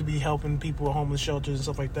helping. You could be helping people at homeless shelters and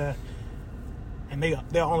stuff like that, and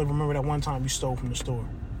they'll only remember that one time you stole from the store.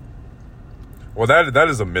 Well, that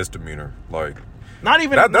is a misdemeanor. Like, Not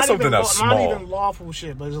even that's not something even, that's not small. even lawful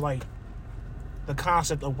shit, but it's like the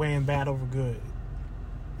concept of weighing bad over good.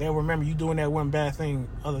 They'll remember you doing that one bad thing,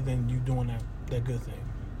 other than you doing that good thing.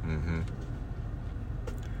 Mm-hmm.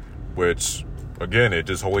 Which, again, it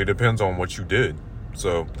just wholly depends on what you did.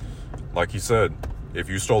 So, like you said, if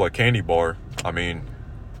you stole a candy bar, I mean,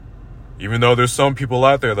 even though there's some people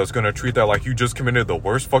out there that's gonna treat that like you just committed the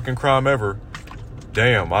worst fucking crime ever.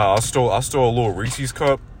 Damn, I stole a little Reese's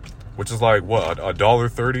cup, which is like what,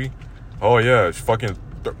 $1.30. Oh yeah, it's fucking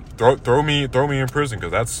throw me in prison,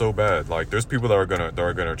 because that's so bad. Like, there's people that are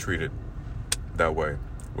gonna treat it that way,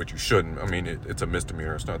 which you shouldn't. I mean, it's a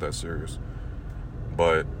misdemeanor. It's not that serious.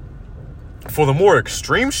 But for the more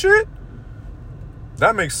extreme shit,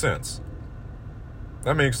 that makes sense.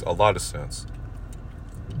 That makes a lot of sense.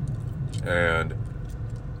 And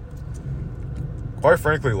quite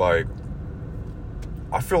frankly, like,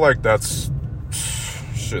 I feel like that's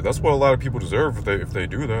shit, that's what a lot of people deserve if they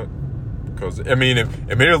do that. Because, I mean,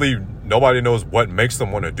 admittedly, nobody knows what makes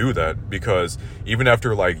them want to do that. Because even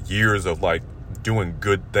after, like, years of, like, doing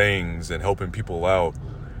good things and helping people out,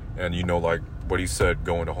 and, you know, like what he said,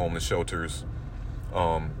 going to homeless shelters,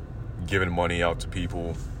 giving money out to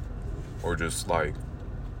people, or just, like,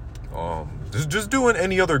 just doing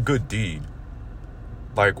any other good deed.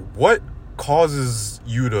 Like, what causes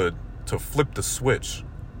you to flip the switch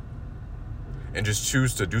and just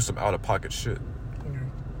choose to do some out-of-pocket shit?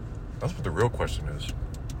 That's what the real question is.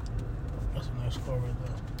 That's a nice car right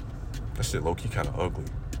there. That shit low-key kind of ugly.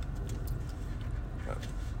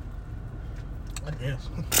 I guess.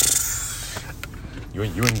 You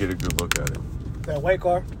ain't get a good look at it. That white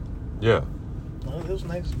car? Yeah. No, it was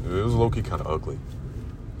nice. It was low-key kind of ugly.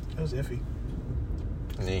 It was iffy.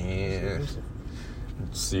 Yeah.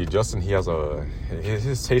 See, Justin, he has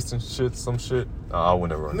his taste in shit, some shit. I would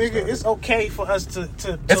never understand. Nigga, it's okay for us to it's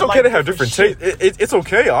okay like to have different taste. It's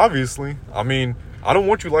okay, obviously. I mean, I don't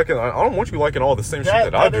want you liking all the same shit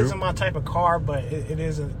that I do. That isn't my type of car, but it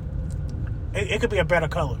isn't. It could be a better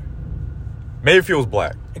color. Maybe it feels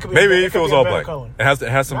black. Maybe it feels all black. Color. It has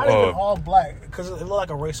some. Not even all black, because it look like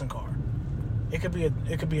a racing car. It could be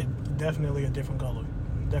definitely a different color,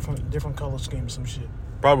 different color scheme, some shit.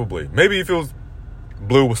 Probably. Maybe it feels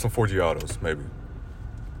blue with some Forgiatos. Maybe.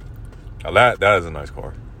 Now that is a nice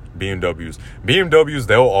car. BMWs,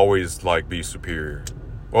 they'll always like be superior.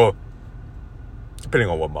 Well, depending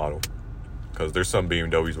on what model, because there's some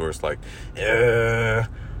BMWs where it's like, kind of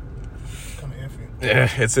iffy. Yeah,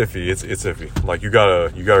 it's iffy. It's iffy. Like you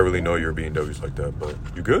gotta really know your BMWs like that. But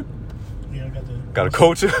you good? Yeah, I got to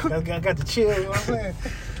coach it. I got the chill. You know what I'm saying?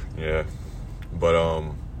 Yeah, but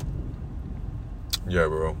yeah,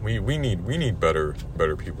 bro. We need better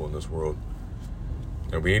people in this world.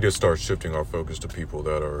 And we need to start shifting our focus to people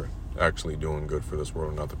that are actually doing good for this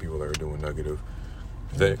world, not the people that are doing negative.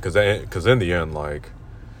 Because in the end, like,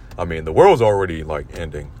 I mean, the world's already, like,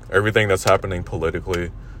 ending. Everything that's happening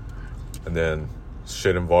politically, and then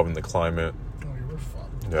shit involving the climate. Oh, we're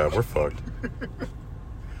fucked. Yeah, we're fucked.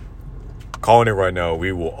 Calling it right now,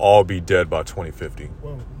 we will all be dead by 2050.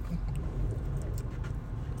 Whoa.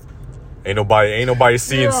 Ain't nobody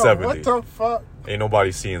seeing 70. What the fuck? Ain't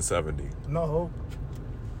nobody seeing 70. No hope.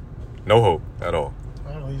 No hope at all.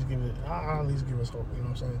 I'll at least give us hope. You know what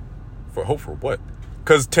I'm saying? For hope for what?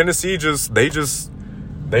 Because Tennessee they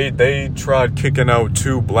tried kicking out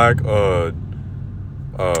 2 black. They got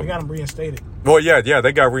them reinstated. Well, yeah,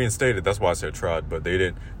 they got reinstated. That's why I said tried, but they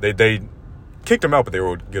didn't. They kicked them out, but they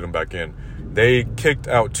will get them back in. They kicked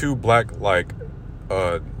out 2 black, like,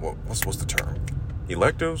 what's the term?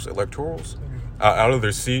 Electorals out of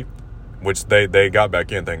their seat, which they got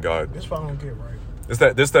back in. Thank God. This what I don't get right.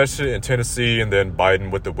 This that shit in Tennessee, and then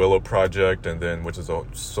Biden with the Willow Project, and then which is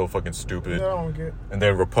so fucking stupid. No, I don't get. And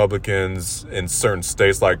then Republicans in certain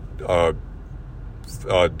states like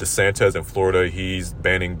DeSantis in Florida, he's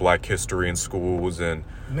banning Black history in schools, and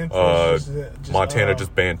Montana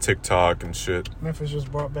just banned TikTok and shit. Memphis just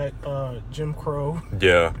brought back Jim Crow.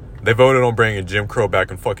 Yeah, they voted on bringing Jim Crow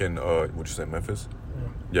back in fucking what'd you say, Memphis?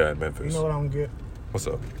 Yeah, in Memphis. You know what I don't get? What's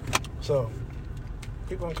up? So,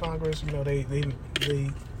 people in Congress, you know, they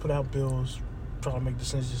put out bills trying to make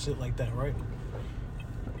decisions, shit like that, right?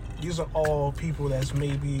 These are all people that's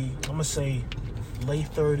maybe, I'm gonna say, late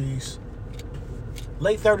 30s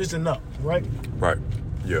and up, right? Right.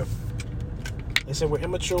 Yeah. They said we're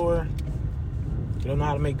immature. We don't know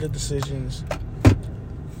how to make good decisions.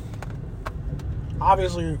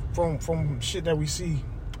 Obviously, from shit that we see,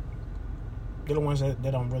 they're the ones that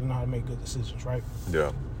don't really know how to make good decisions, right?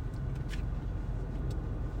 Yeah.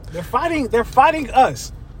 They're fighting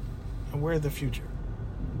us, and we're the future.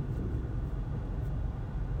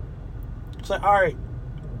 It's like, all right,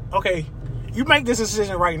 okay, you make this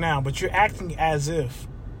decision right now, but you're acting as if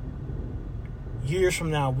years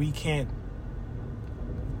from now we can't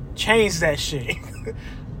change that shit.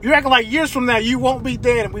 You're acting like years from now you won't be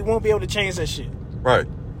dead and we won't be able to change that shit. Right.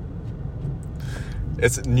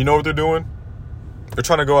 You know what they're doing? They're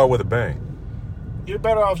trying to go out with a bang. You're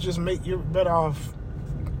better off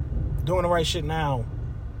doing the right shit now.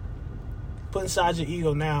 Put inside your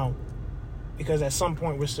ego now, because at some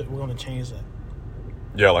point we're going to change that.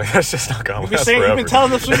 Yeah, like that's just not gonna last forever. You've been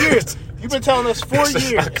telling us for years. You've been telling us for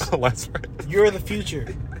years. Not gonna last forever. You're the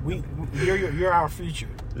future. You're our future.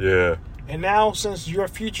 Yeah. And now, since your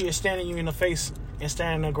future is staring you in the face and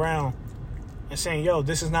standing on the ground and saying, "Yo,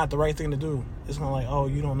 this is not the right thing to do," it's not like, "Oh,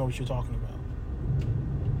 you don't know what you're talking about."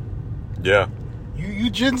 Yeah. You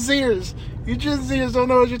Gen Zers don't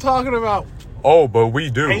know what you're talking about. Oh, but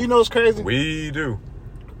we do. And you know what's crazy? We do.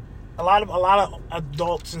 a lot of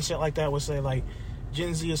adults and shit like that would say like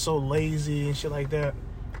Gen Z is so lazy and shit like that.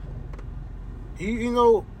 You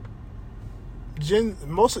know,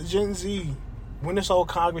 most of Gen Z, when this whole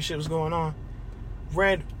Congress shit was going on,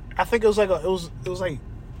 read. I think it was one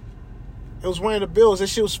of the bills.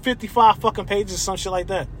 This shit was 55 fucking pages, or some shit like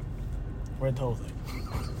that. Read the whole thing.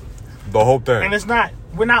 The whole thing. And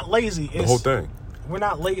we're not lazy. The whole thing. We're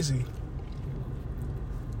not lazy.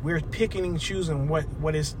 We're picking and choosing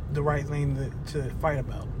what is the right thing to fight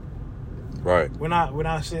about. Right. We're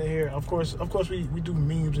not sitting here. Of course we do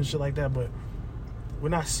memes and shit like that, but we're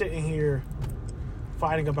not sitting here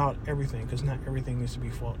fighting about everything, because not everything needs to be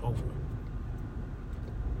fought over.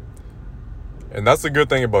 And that's the good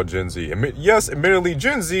thing about Gen Z. Yes, admittedly,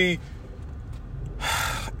 Gen Z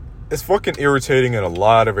is fucking irritating in a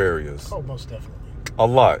lot of areas. Oh, most definitely. A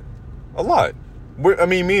lot.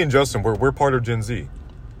 Me and Justin, we're part of Gen Z.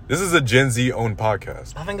 This is a Gen Z owned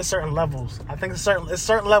podcast. I think it's certain levels. It's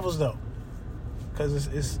certain levels though, because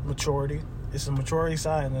it's maturity. It's the maturity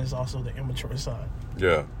side, and there's also the immature side.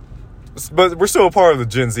 Yeah, but we're still a part of the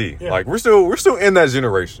Gen Z. Yeah. Like we're still in that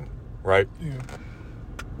generation, right? Yeah.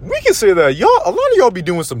 We can say that a lot of y'all be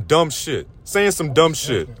doing some dumb shit, saying some dumb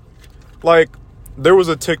shit. Like there was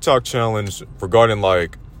a TikTok challenge regarding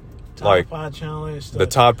Tide Pod challenge, the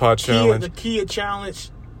Tide Pod challenge, the Kia challenge,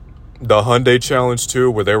 the Hyundai challenge too,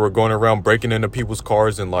 where they were going around breaking into people's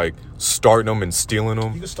cars and like starting them and stealing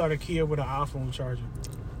them. You can start a Kia with an iPhone charger.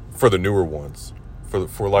 For the newer ones, for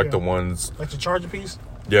the ones like the charger piece.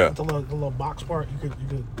 Yeah, the little box part. You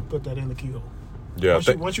could put that in the keyhole. Yeah.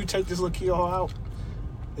 Once you take this little keyhole out,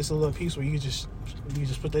 it's a little piece where you just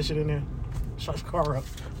put that shit in there, start the car up.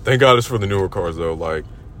 Thank God it's for the newer cars though, like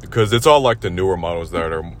because it's all like the newer models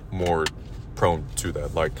that are more prone to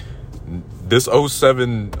that. Like this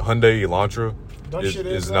 07 Hyundai Elantra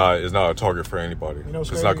is not a target for anybody. You know,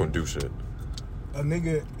 it's not going to do shit. A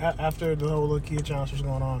nigga after the whole little Kia challenge was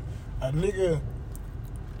going on, a nigga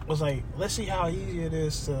was like, "Let's see how easy it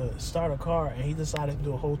is to start a car," and he decided to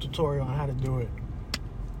do a whole tutorial on how to do it.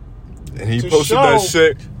 And he posted that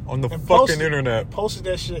shit on the fucking internet. Posted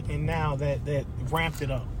that shit, and now that ramped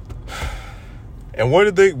it up. And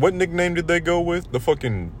what nickname did they go with? The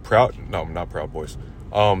fucking not Proud Boys.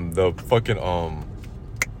 The fucking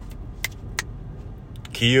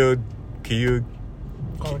Kia.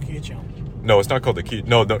 Called a Kia challenge. No, it's not called the Kia.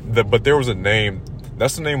 No, but there was a name.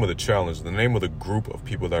 That's the name of the challenge. The name of the group of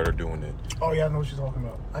people that are doing it. Oh yeah, I know what you're talking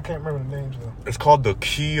about. I can't remember the names though. It's called the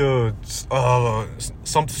Kia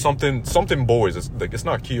something boys. It's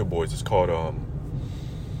not Kia Boys. It's called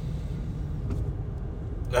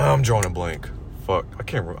I'm drawing a blank. Fuck, I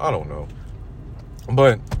can't remember. I don't know.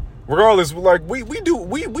 But regardless, like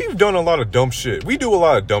we've done a lot of dumb shit. We do a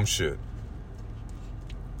lot of dumb shit.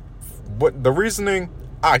 What the reasoning?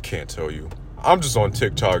 I can't tell you. I'm just on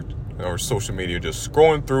TikTok or social media just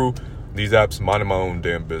scrolling through these apps, minding my own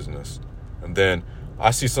damn business. And then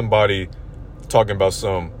I see somebody talking about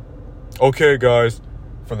okay guys,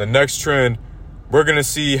 for the next trend, we're going to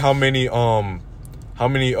see how many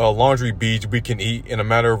laundry beads we can eat in a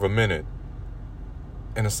matter of a minute.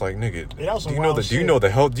 And it's like, nigga, do you know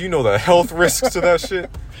the health risks to that shit?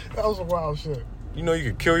 That was some wild shit. You know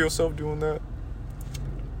you could kill yourself doing that?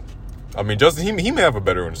 I mean, Justin, he may have a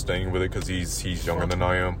better understanding with it because he's younger than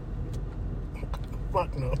I am.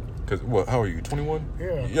 Fuck no. Because, how are you, 21?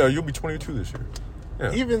 Yeah. Yeah, you'll be 22 this year.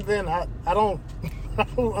 Yeah. Even then, I don't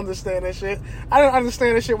understand that shit. I didn't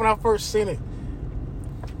understand that shit when I first seen it.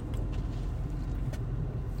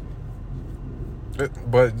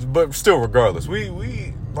 But still, regardless, we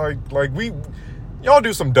y'all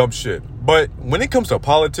do some dumb shit. But when it comes to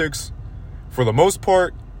politics, for the most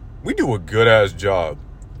part, we do a good ass job.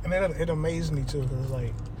 And it amazed me too, because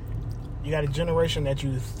like you got a generation that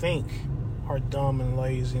you think are dumb and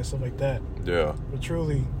lazy and stuff like that. Yeah. But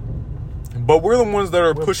truly. But we're the ones that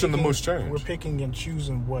are pushing the most change. We're picking and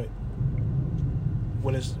choosing what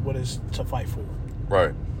is to fight for.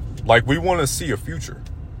 Right. Like we want to see a future.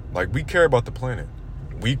 Like we care about the planet.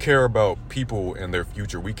 We care about people and their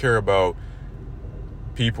future. We care about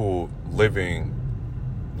people living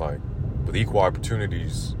like with equal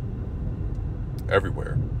opportunities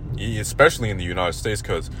everywhere, especially in the United States,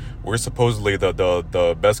 because we're supposedly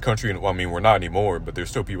the best country. I mean, we're not anymore, but there's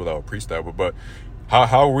still people that will preach that. But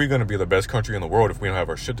how are we going to be the best country in the world if we don't have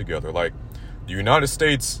our shit together? Like, the United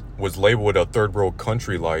States was labeled a third world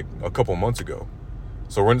country like a couple months ago.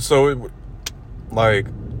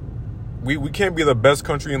 We can't be the best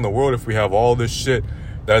country in the world if we have all this shit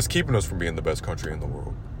that's keeping us from being the best country in the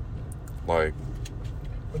world. Like,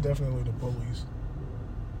 but definitely the bullies.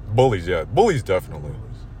 Bullies, yeah. Bullies, definitely.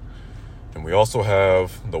 And we also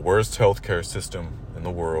have the worst healthcare system in the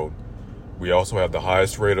world. We also have the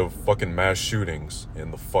highest rate of fucking mass shootings in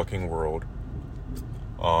the fucking world.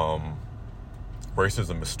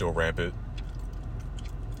 Racism is still rampant.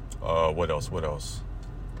 What else?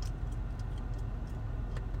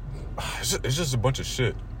 It's just a bunch of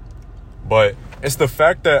shit. But it's the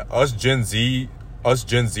fact that us Gen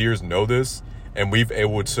Zers know this, and we've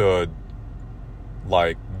able to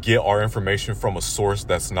like get our information from a source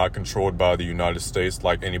that's not controlled by the United States,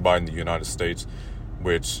 like anybody in the United States,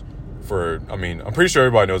 which I'm pretty sure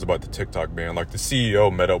everybody knows about the TikTok ban. Like the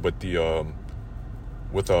CEO met up with the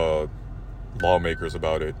lawmakers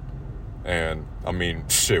about it. And I mean,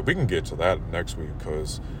 shit, we can get to that next week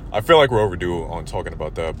because I feel like we're overdue on talking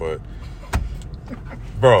about that. But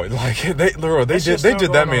bro, like they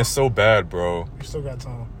did that man so bad, bro. We still got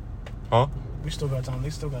time. Huh? We still got time. They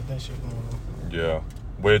still got that shit going on. Yeah.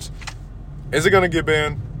 Which, is it gonna get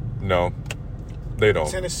banned? No, they don't.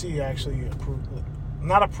 Tennessee actually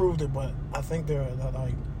not approved it, but I think they're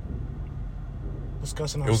like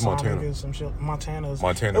discussing. It was Montana. Some shit. Montana. It was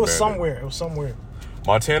banned somewhere.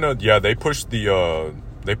 Montana, yeah, they pushed the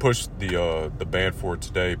ban for it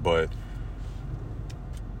today, but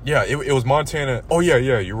yeah, it was Montana. Oh yeah,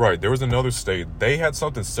 you're right. There was another state. They had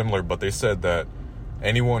something similar, but they said that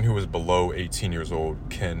anyone who is below 18 years old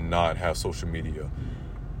cannot have social media.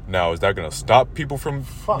 Now, is that going to stop people from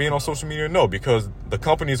being on social media? No, because the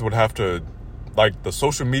companies would have to, like the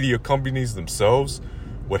social media companies themselves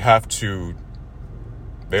would have to,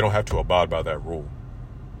 they don't have to abide by that rule.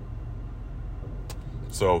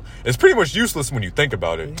 So it's pretty much useless when you think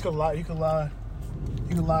about it. You can lie about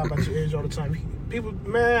your age all the time. People,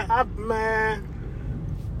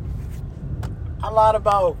 I lied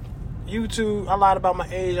about YouTube. I lied about my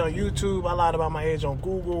age on YouTube. I lied about my age on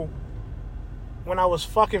Google when I was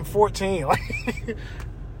fucking 14. Like,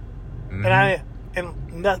 mm-hmm.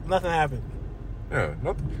 and nothing happened. Yeah,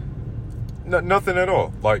 nothing at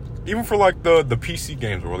all. Like even for like the PC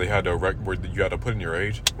games where they had to where you had to put in your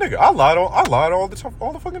age. Nigga, I lied all the time,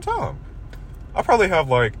 all the fucking time. I probably have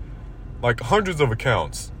like hundreds of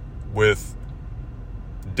accounts with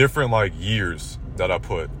different like years that I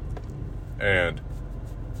put, and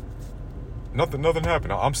nothing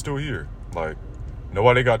happened. I'm still here. Like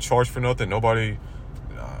nobody got charged for nothing. Nobody.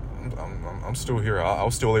 I'm still here. I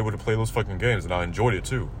was still able to play those fucking games, and I enjoyed it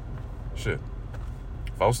too. Shit.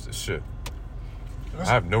 If I was shit. I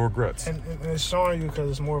have no regrets. And it's showing you because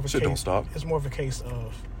it's more of a shit case. Don't stop. It's more of a case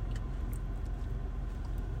of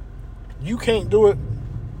you can't do it,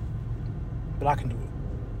 but I can do it.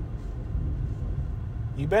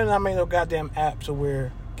 You better not make no goddamn app to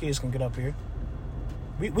where kids can get up here.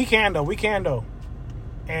 We can though.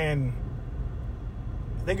 And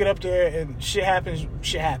they get up there and shit happens.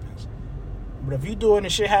 But if you do it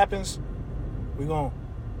and shit happens, you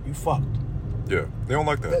fucked. Yeah, they don't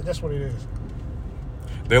like that. That's what it is.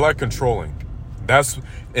 They like controlling. That's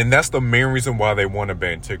the main reason why they want to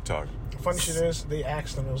ban TikTok. Funny shit is, they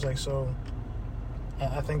asked them. It was like, so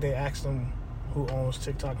I think they asked them who owns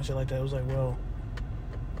TikTok and shit like that. It was like, well,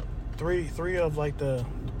 three of like the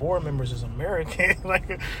board members is American.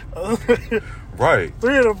 Like, right.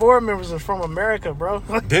 3 of the board members are from America, bro.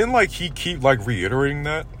 Didn't like he keep like reiterating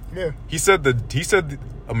that? Yeah. He said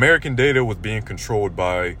American data was being controlled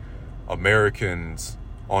by Americans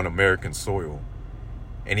on American soil,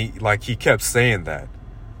 and he kept saying that,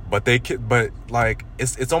 but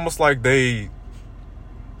it's almost like they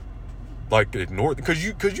like ignored because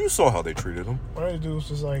you saw how they treated him. What I do is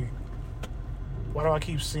just like, why do I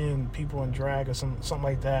keep seeing people in drag or something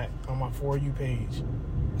like that on my For You page?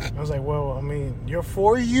 I was like, well, I mean, your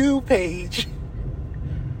For You page.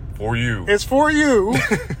 For you. It's for you.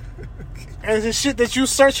 And it's the shit that you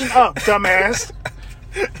searching up, dumbass.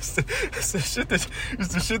 It's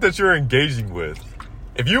the shit that you're engaging with.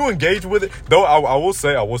 If you engage with it, though, I will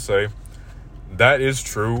say that is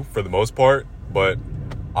true for the most part, but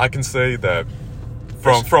I can say that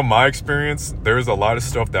from my experience, there's a lot of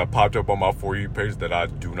stuff that popped up on my For You page that I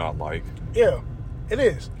do not like. Yeah, it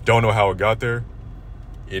is. Don't know how it got there.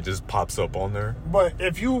 It just pops up on there. But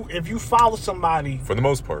if you follow somebody, for the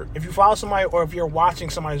most part, if you follow somebody or if you're watching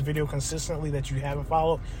somebody's video consistently that you haven't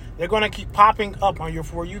followed, they're going to keep popping up on your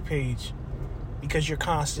For You page because you're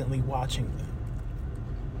constantly watching them.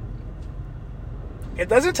 It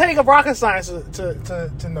doesn't take a rocket science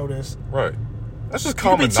to know this. Right. That's just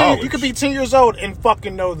common knowledge. You could be 10 years old and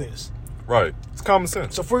fucking know this. Right. It's common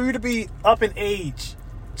sense. So for you to be up in age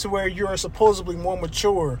to where you're supposedly more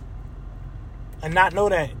mature and not know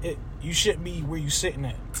that, you shouldn't be where you're sitting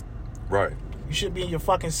at. Right. You should be in your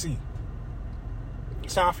fucking seat.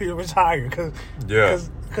 It's time for you to retire. Yeah.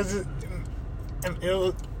 Because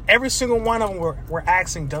And every single one of them were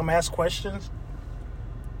asking dumbass questions.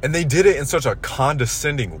 And they did it in such a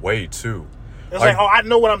condescending way, too. It's like, oh, I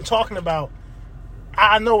know what I'm talking about.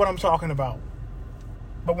 I know what I'm talking about.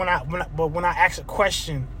 But when I ask a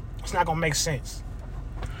question, it's not gonna make sense.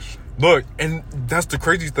 Look, and that's the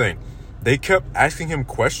crazy thing. They kept asking him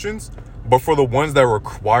questions, but for the ones that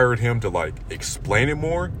required him to like explain it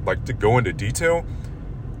more, like to go into detail,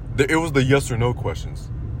 it was the yes or no questions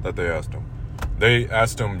that they asked him. They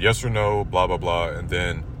asked him yes or no, blah blah blah, and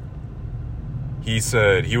then he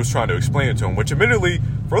said he was trying to explain it to him. Which, admittedly,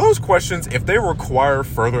 for those questions, if they require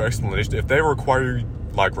further explanation, if they require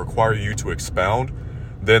you to expound,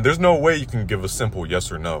 then there's no way you can give a simple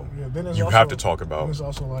yes or no. Yeah, then you have to talk about. It's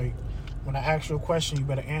also like, when I ask you a question, you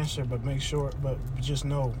better answer, but just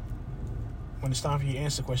know, when it's time for you to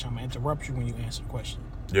answer the question, I'm going to interrupt you when you answer the question.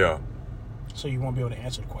 Yeah. So you won't be able to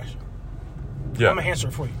answer the question. Yeah. I'm going to answer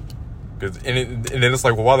it for you. And then it's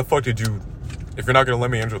like, well, why the fuck did you, if you're not going to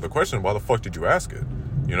let me answer the question, why the fuck did you ask it?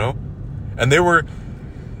 You know? And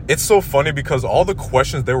it's so funny because all the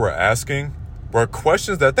questions they were asking were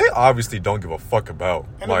questions that they obviously don't give a fuck about.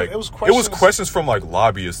 And like, it was questions from like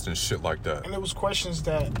lobbyists and shit like that. And it was questions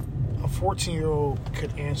that a 14-year-old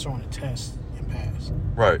could answer on a test and pass.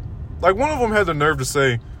 Right. Like, one of them had the nerve to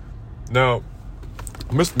say, now,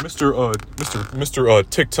 Mr.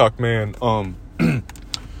 TikTok man,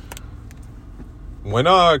 when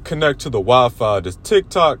I connect to the Wi-Fi, does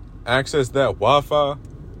TikTok access that Wi-Fi?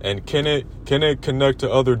 And can it connect to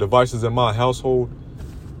other devices in my household?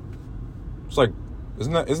 It's like,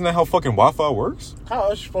 isn't that how fucking Wi-Fi works? How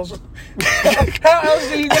else you supposed to? How else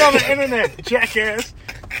do you get on the internet, jackass?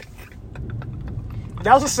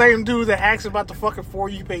 That was the same dude that asked about the fucking For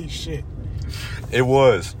You page shit. It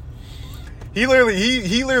was. He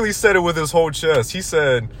literally said it with his whole chest. He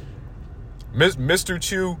said, Mr.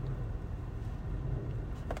 Chu,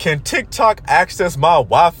 can TikTok access my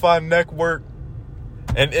Wi-Fi network?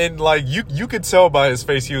 And like you could tell by his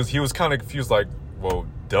face he was kind of confused, like, well,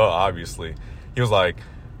 duh, obviously. He was like,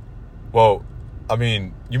 well, I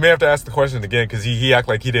mean, you may have to ask the question again, because he acted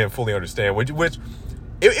like he didn't fully understand, which it was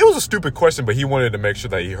a stupid question, but he wanted to make sure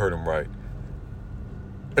that he heard him right.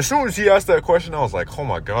 As soon as he asked that question, I was like, oh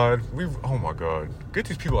my God, get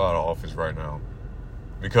these people out of office right now.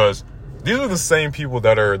 Because these are the same people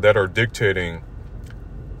that are dictating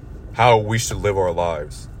how we should live our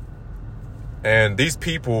lives. And these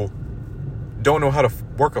people don't know how to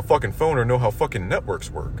work a fucking phone or know how fucking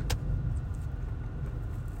networks work.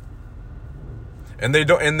 And they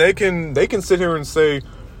don't, and they can sit here and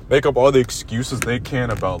make up all the excuses they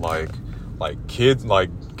can about like kids,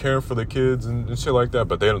 like caring for the kids and shit like that,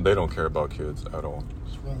 but they don't care about kids at all.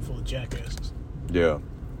 It's a room full of jackasses. Yeah.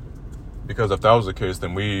 Because if that was the case,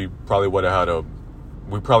 then we probably would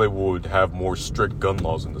have more strict gun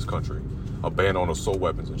laws in this country. A ban on assault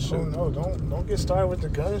weapons and shit. Oh no, don't get started with the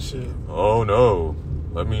gun shit. Oh no.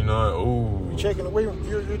 Let me not. Oh. You're taking away my freedom.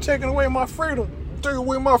 You're taking away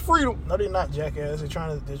my freedom. No, they're not, jackass. They're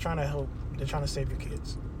trying to help. They're trying to save your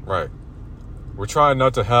kids. Right. We're trying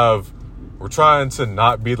to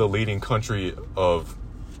not be the leading country of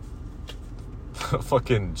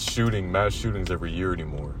fucking mass shootings every year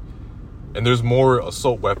anymore. And there's more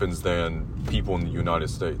assault weapons than people in the United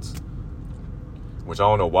States. Which I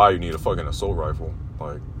don't know why you need a fucking assault rifle.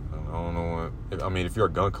 Like, I don't know what... I mean, if you're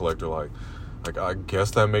a gun collector, like I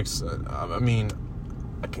guess that makes... I mean,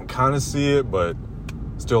 I can kind of see it, but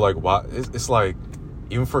still, like, why... It's like,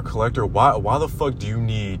 even for a collector, why the fuck do you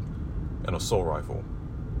need an assault rifle?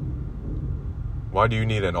 Why do you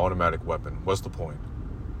need an automatic weapon? What's the point?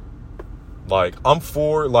 Like, I'm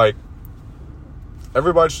for, like...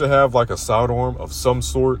 Everybody should have, like, a sidearm of some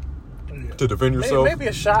sort to defend yourself. Maybe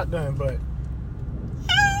a shotgun, but...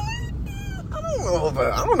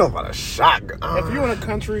 I don't know about a shotgun. If you're in a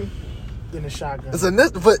country, then a shotgun.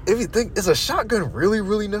 But if you think, is a shotgun really,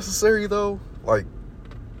 really necessary though? Like,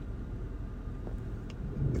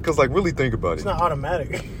 because like really think about it's it. It's not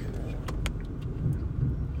automatic.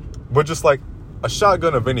 But just like a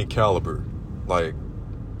shotgun of any caliber,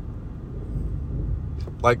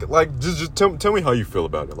 just tell me how you feel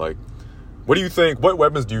about it. Like, what do you think? What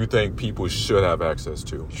weapons do you think people should have access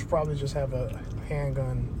to? You should probably just have a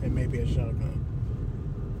handgun and maybe a shotgun.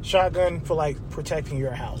 Shotgun for like protecting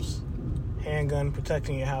your house. Handgun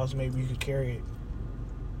protecting your house. Maybe you could carry it.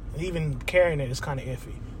 Even carrying it is kind of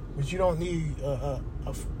iffy. But you don't need a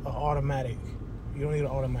automatic. You don't need an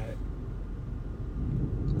automatic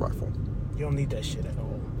rifle. You don't need that shit at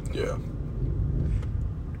all. Yeah.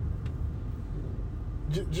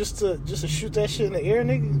 Just to shoot that shit in the air,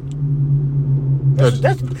 nigga.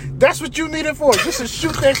 That's what you need it for. Just to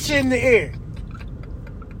shoot that shit in the air.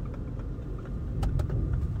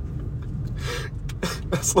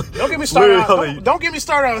 Don't get me started. Don't get me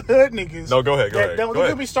started on hood niggas. No, go ahead. Go ahead. Don't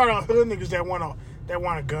get me started on hood niggas that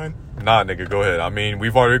want a gun. Nah, nigga, go ahead. I mean,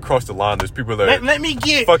 we've already crossed the line. There's people that let me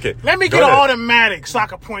get. Fuck it. Let me get an automatic so I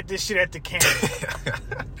can point this shit at the camera.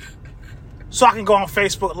 So I can go on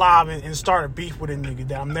Facebook Live and start a beef with a nigga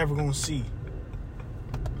that I'm never gonna see.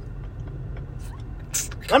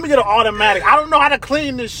 Let me get an automatic. I don't know how to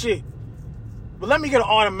clean this shit, but let me get an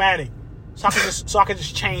automatic so I can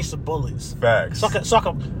just change the bullets. Facts. So I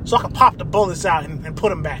can pop the bullets out and put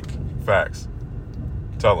them back. Facts.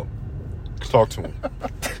 Tell him. Talk to him.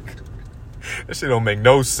 That shit don't make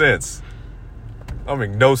no sense. Don't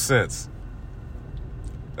make no sense.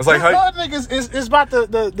 It's like how niggas is about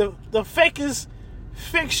the fakest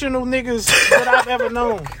fictional niggas that I've ever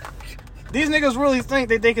known. These niggas really think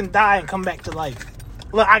that they can die and come back to life.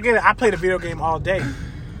 Look, I get it. I play the video game all day,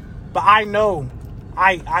 but I know,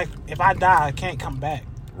 if I die, I can't come back.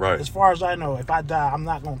 Right. As far as I know, if I die, I'm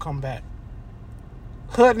not gonna come back.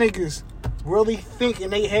 Hood niggas really think in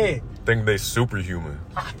their head. Think they superhuman.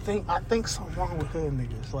 I think something wrong with hood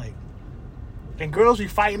niggas. Like, and girls be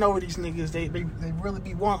fighting over these niggas. They really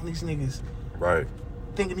be wanting these niggas. Right.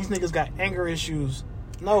 Thinking these niggas got anger issues.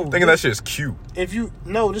 No. Thinking that shit is cute. This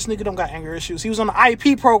nigga don't got anger issues. He was on the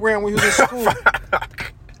IP program when he was in school.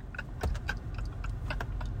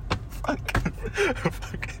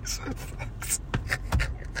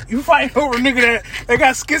 You fighting over a nigga that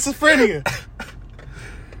got schizophrenia.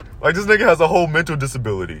 Like, this nigga has a whole mental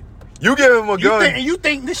disability. You give him a gun. You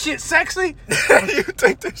think this shit's sexy? You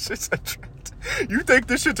think this shit's attractive? You think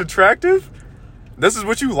this shit's attractive? This is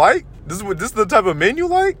what you like? This is the type of men you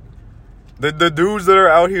like? The dudes that are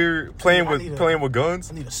out here playing with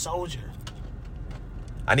guns? I need a soldier.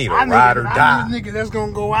 I need a ride or die. I need a nigga that's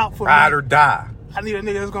gonna go out for me. Ride or die. I need a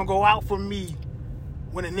nigga that's gonna go out for me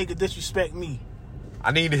when a nigga disrespect me.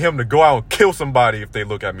 I need him to go out and kill somebody if they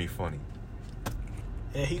look at me funny.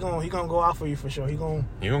 Yeah, he gonna go out for you for sure. He gonna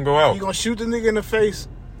go out. He gonna shoot the nigga in the face.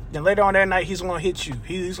 Then later on that night, he's gonna hit you.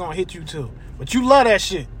 He's gonna hit you too. But you love that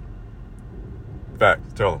shit.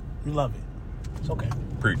 Fact. Tell him. You love it. It's okay.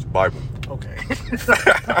 Preach. Bible. Okay.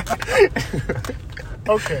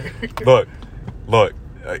 Okay. Look.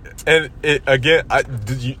 And it again.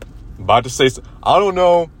 About to say. I don't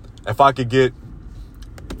know if I could get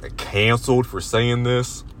canceled for saying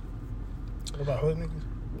this. What about hood niggas?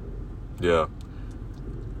 Yeah.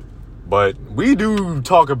 But we do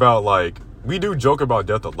talk about, like, we do joke about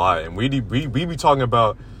death a lot, and we be talking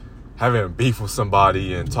about having a beef with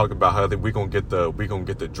somebody and talking about how we gonna get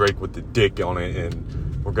the Drake with the dick on it,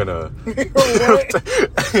 and we're gonna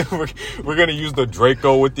we're gonna use the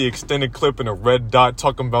Draco with the extended clip and a red dot,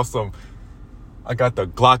 talking about I got the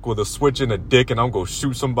Glock with a switch and a dick, and I'm gonna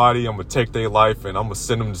shoot somebody, I'm gonna take their life, and I'm gonna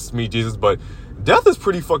send them to meet Jesus. But death is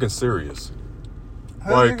pretty fucking serious.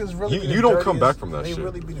 Like, really you don't come back from that shit. They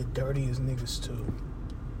really be the dirtiest niggas too.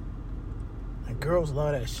 And girls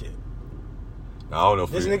love that shit. I don't know if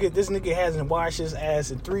this nigga hasn't washed his ass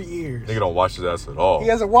in 3 years. Nigga don't wash his ass at all. He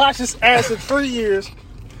hasn't washed his ass in 3 years.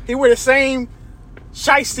 He wear the same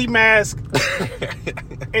shiesty mask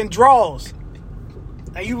and drawers.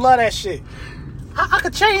 And you love that shit. I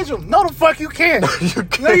could change him. No, the fuck you can't.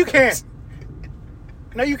 No, you can't.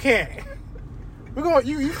 No, you can't. We're going.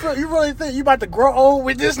 You really think you about to grow old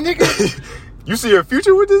with this nigga? You see a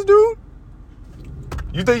future with this dude?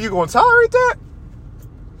 You think you're gonna tolerate that?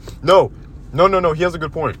 No. He has a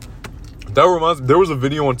good point. That reminds me. There was a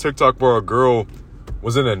video on TikTok where a girl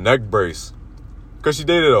was in a neck brace because she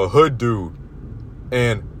dated a hood dude,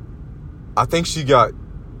 and I think she got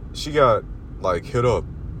like hit up.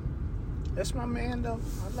 That's my man, though.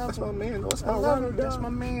 That's my man. That's my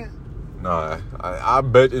man. Nah, I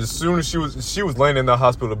bet as soon as she was laying in that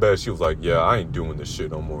hospital bed, she was like, "Yeah, I ain't doing this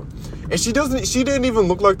shit no more." And she didn't even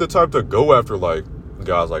look like the type to go after like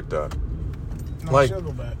guys like that. No, like, she'll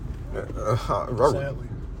go back. Sadly.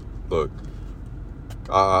 Look,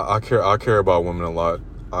 I care about women a lot.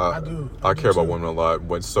 I do. I care about women a lot.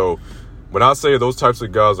 When I say those types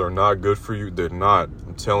of guys are not good for you, they're not.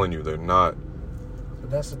 I'm telling you, they're not.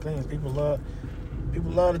 But that's the thing. People love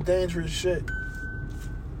the dangerous shit.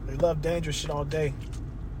 They love dangerous shit all day.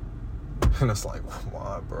 And it's like,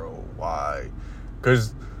 why, bro? Why?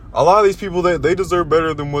 Because a lot of these people, they deserve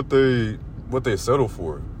better than what they settle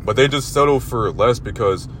for. But they just settle for less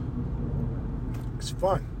because it's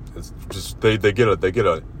fun. It's just they get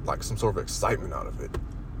a like some sort of excitement out of it.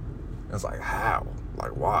 And it's like, how?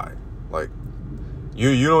 Like, why? Like,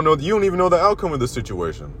 you don't even know the outcome of this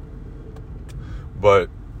situation. But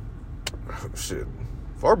shit.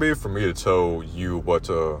 Far be it for me to tell you what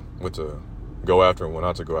to go after and what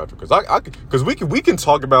not to go after, because we can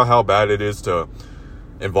talk about how bad it is to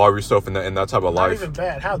involve yourself in that type of Not life. even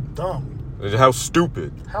bad. How dumb. How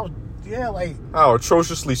stupid. How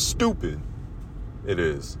Atrociously stupid it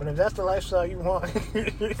is. But if that's the lifestyle you want,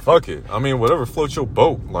 fuck it. I mean, whatever floats your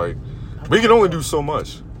boat. Like, we can only do so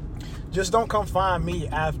much. Just don't come find me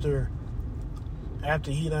after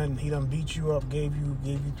he done beat you up, gave you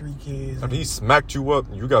 3 kids. I mean, he smacked you up.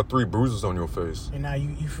 You got 3 bruises on your face. And now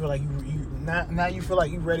you feel like now you feel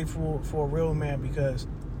like you ready for a real man because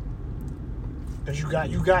you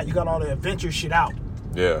got all the adventure shit out.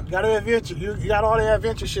 Yeah. You got the adventure. You got all the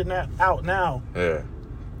adventure shit out now. Yeah.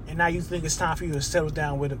 And now you think it's time for you to settle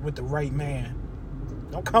down with the right man.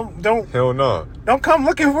 Hell no. Don't come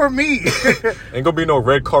looking for me. Ain't gonna be no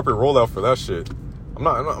red carpet rollout for that shit. I'm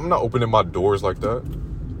not opening my doors like that.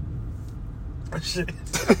 Shit.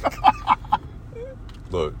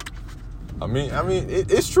 Look, I mean,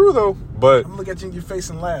 it's true though. But I'm gonna look at you in your face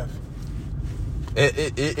and laugh.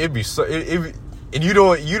 It'd be so. And you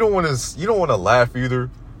don't want to laugh either.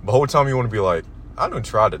 The whole time you want to be like, I done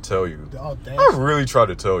tried to tell you. I really tried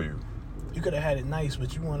to tell you. You could have had it nice,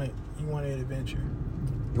 but you wanted adventure.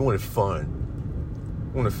 You wanted fun.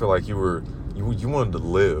 You wanted to feel like you wanted to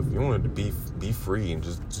live. You wanted to be free and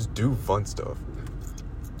just do fun stuff.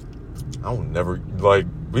 I will never, like,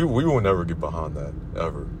 we will never get behind that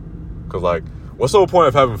ever. Cause like, what's the whole point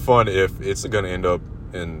of having fun if it's gonna end up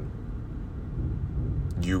in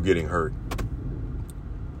you getting hurt?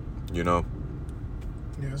 You know?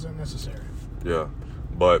 Yeah, it's unnecessary. Yeah,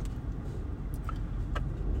 but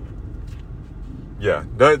yeah,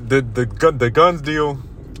 the guns deal,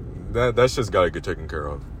 that's just gotta get taken care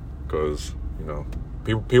of, cause you know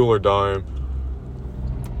people are dying.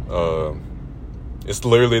 It's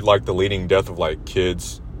literally like the leading death of like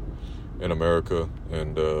kids in America,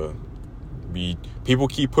 and people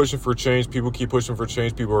keep pushing for change. People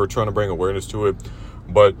are trying to bring awareness to it,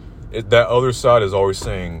 but that other side is always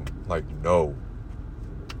saying like no.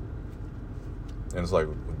 And it's like,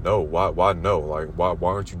 no, why no? Like, why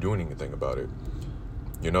aren't you doing anything about it?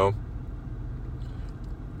 You know?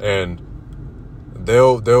 And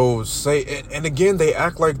they'll say, and again, they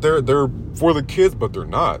act like they're for the kids, but they're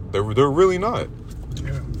not. They're really not.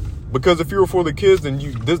 Yeah. Because if you were for the kids, then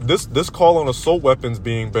this call on assault weapons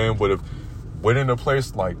being banned would have went into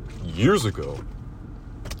place like years ago.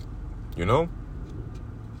 You know?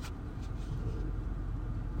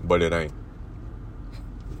 But it ain't.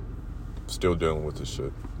 Still dealing with this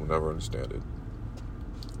shit. We'll never understand it.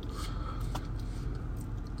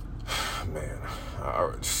 Man,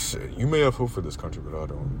 shit. You may have hope for this country, but I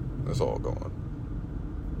don't. It's all gone.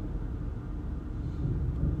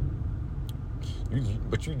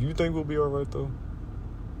 But you think we'll be all right though?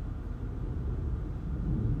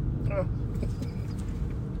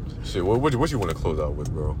 Shit. What you want to close out with,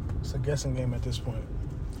 bro? It's a guessing game at this point.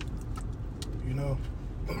 You know.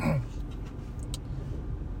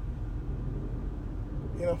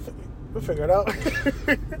 You know, we'll figure it out.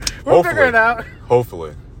 We'll figure it out.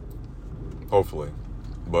 Hopefully.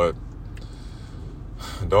 But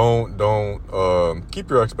don't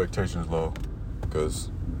keep your expectations low,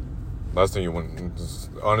 because last thing you want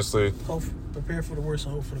is, honestly, prepare for the worst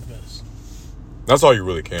and hope for the best. That's all you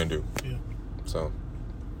really can do. Yeah. So,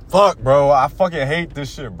 fuck, bro. I fucking hate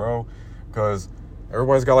this shit, bro, because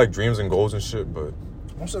everybody's got like dreams and goals and shit, but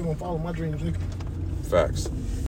I'm still gonna follow my dreams, nigga. Facts.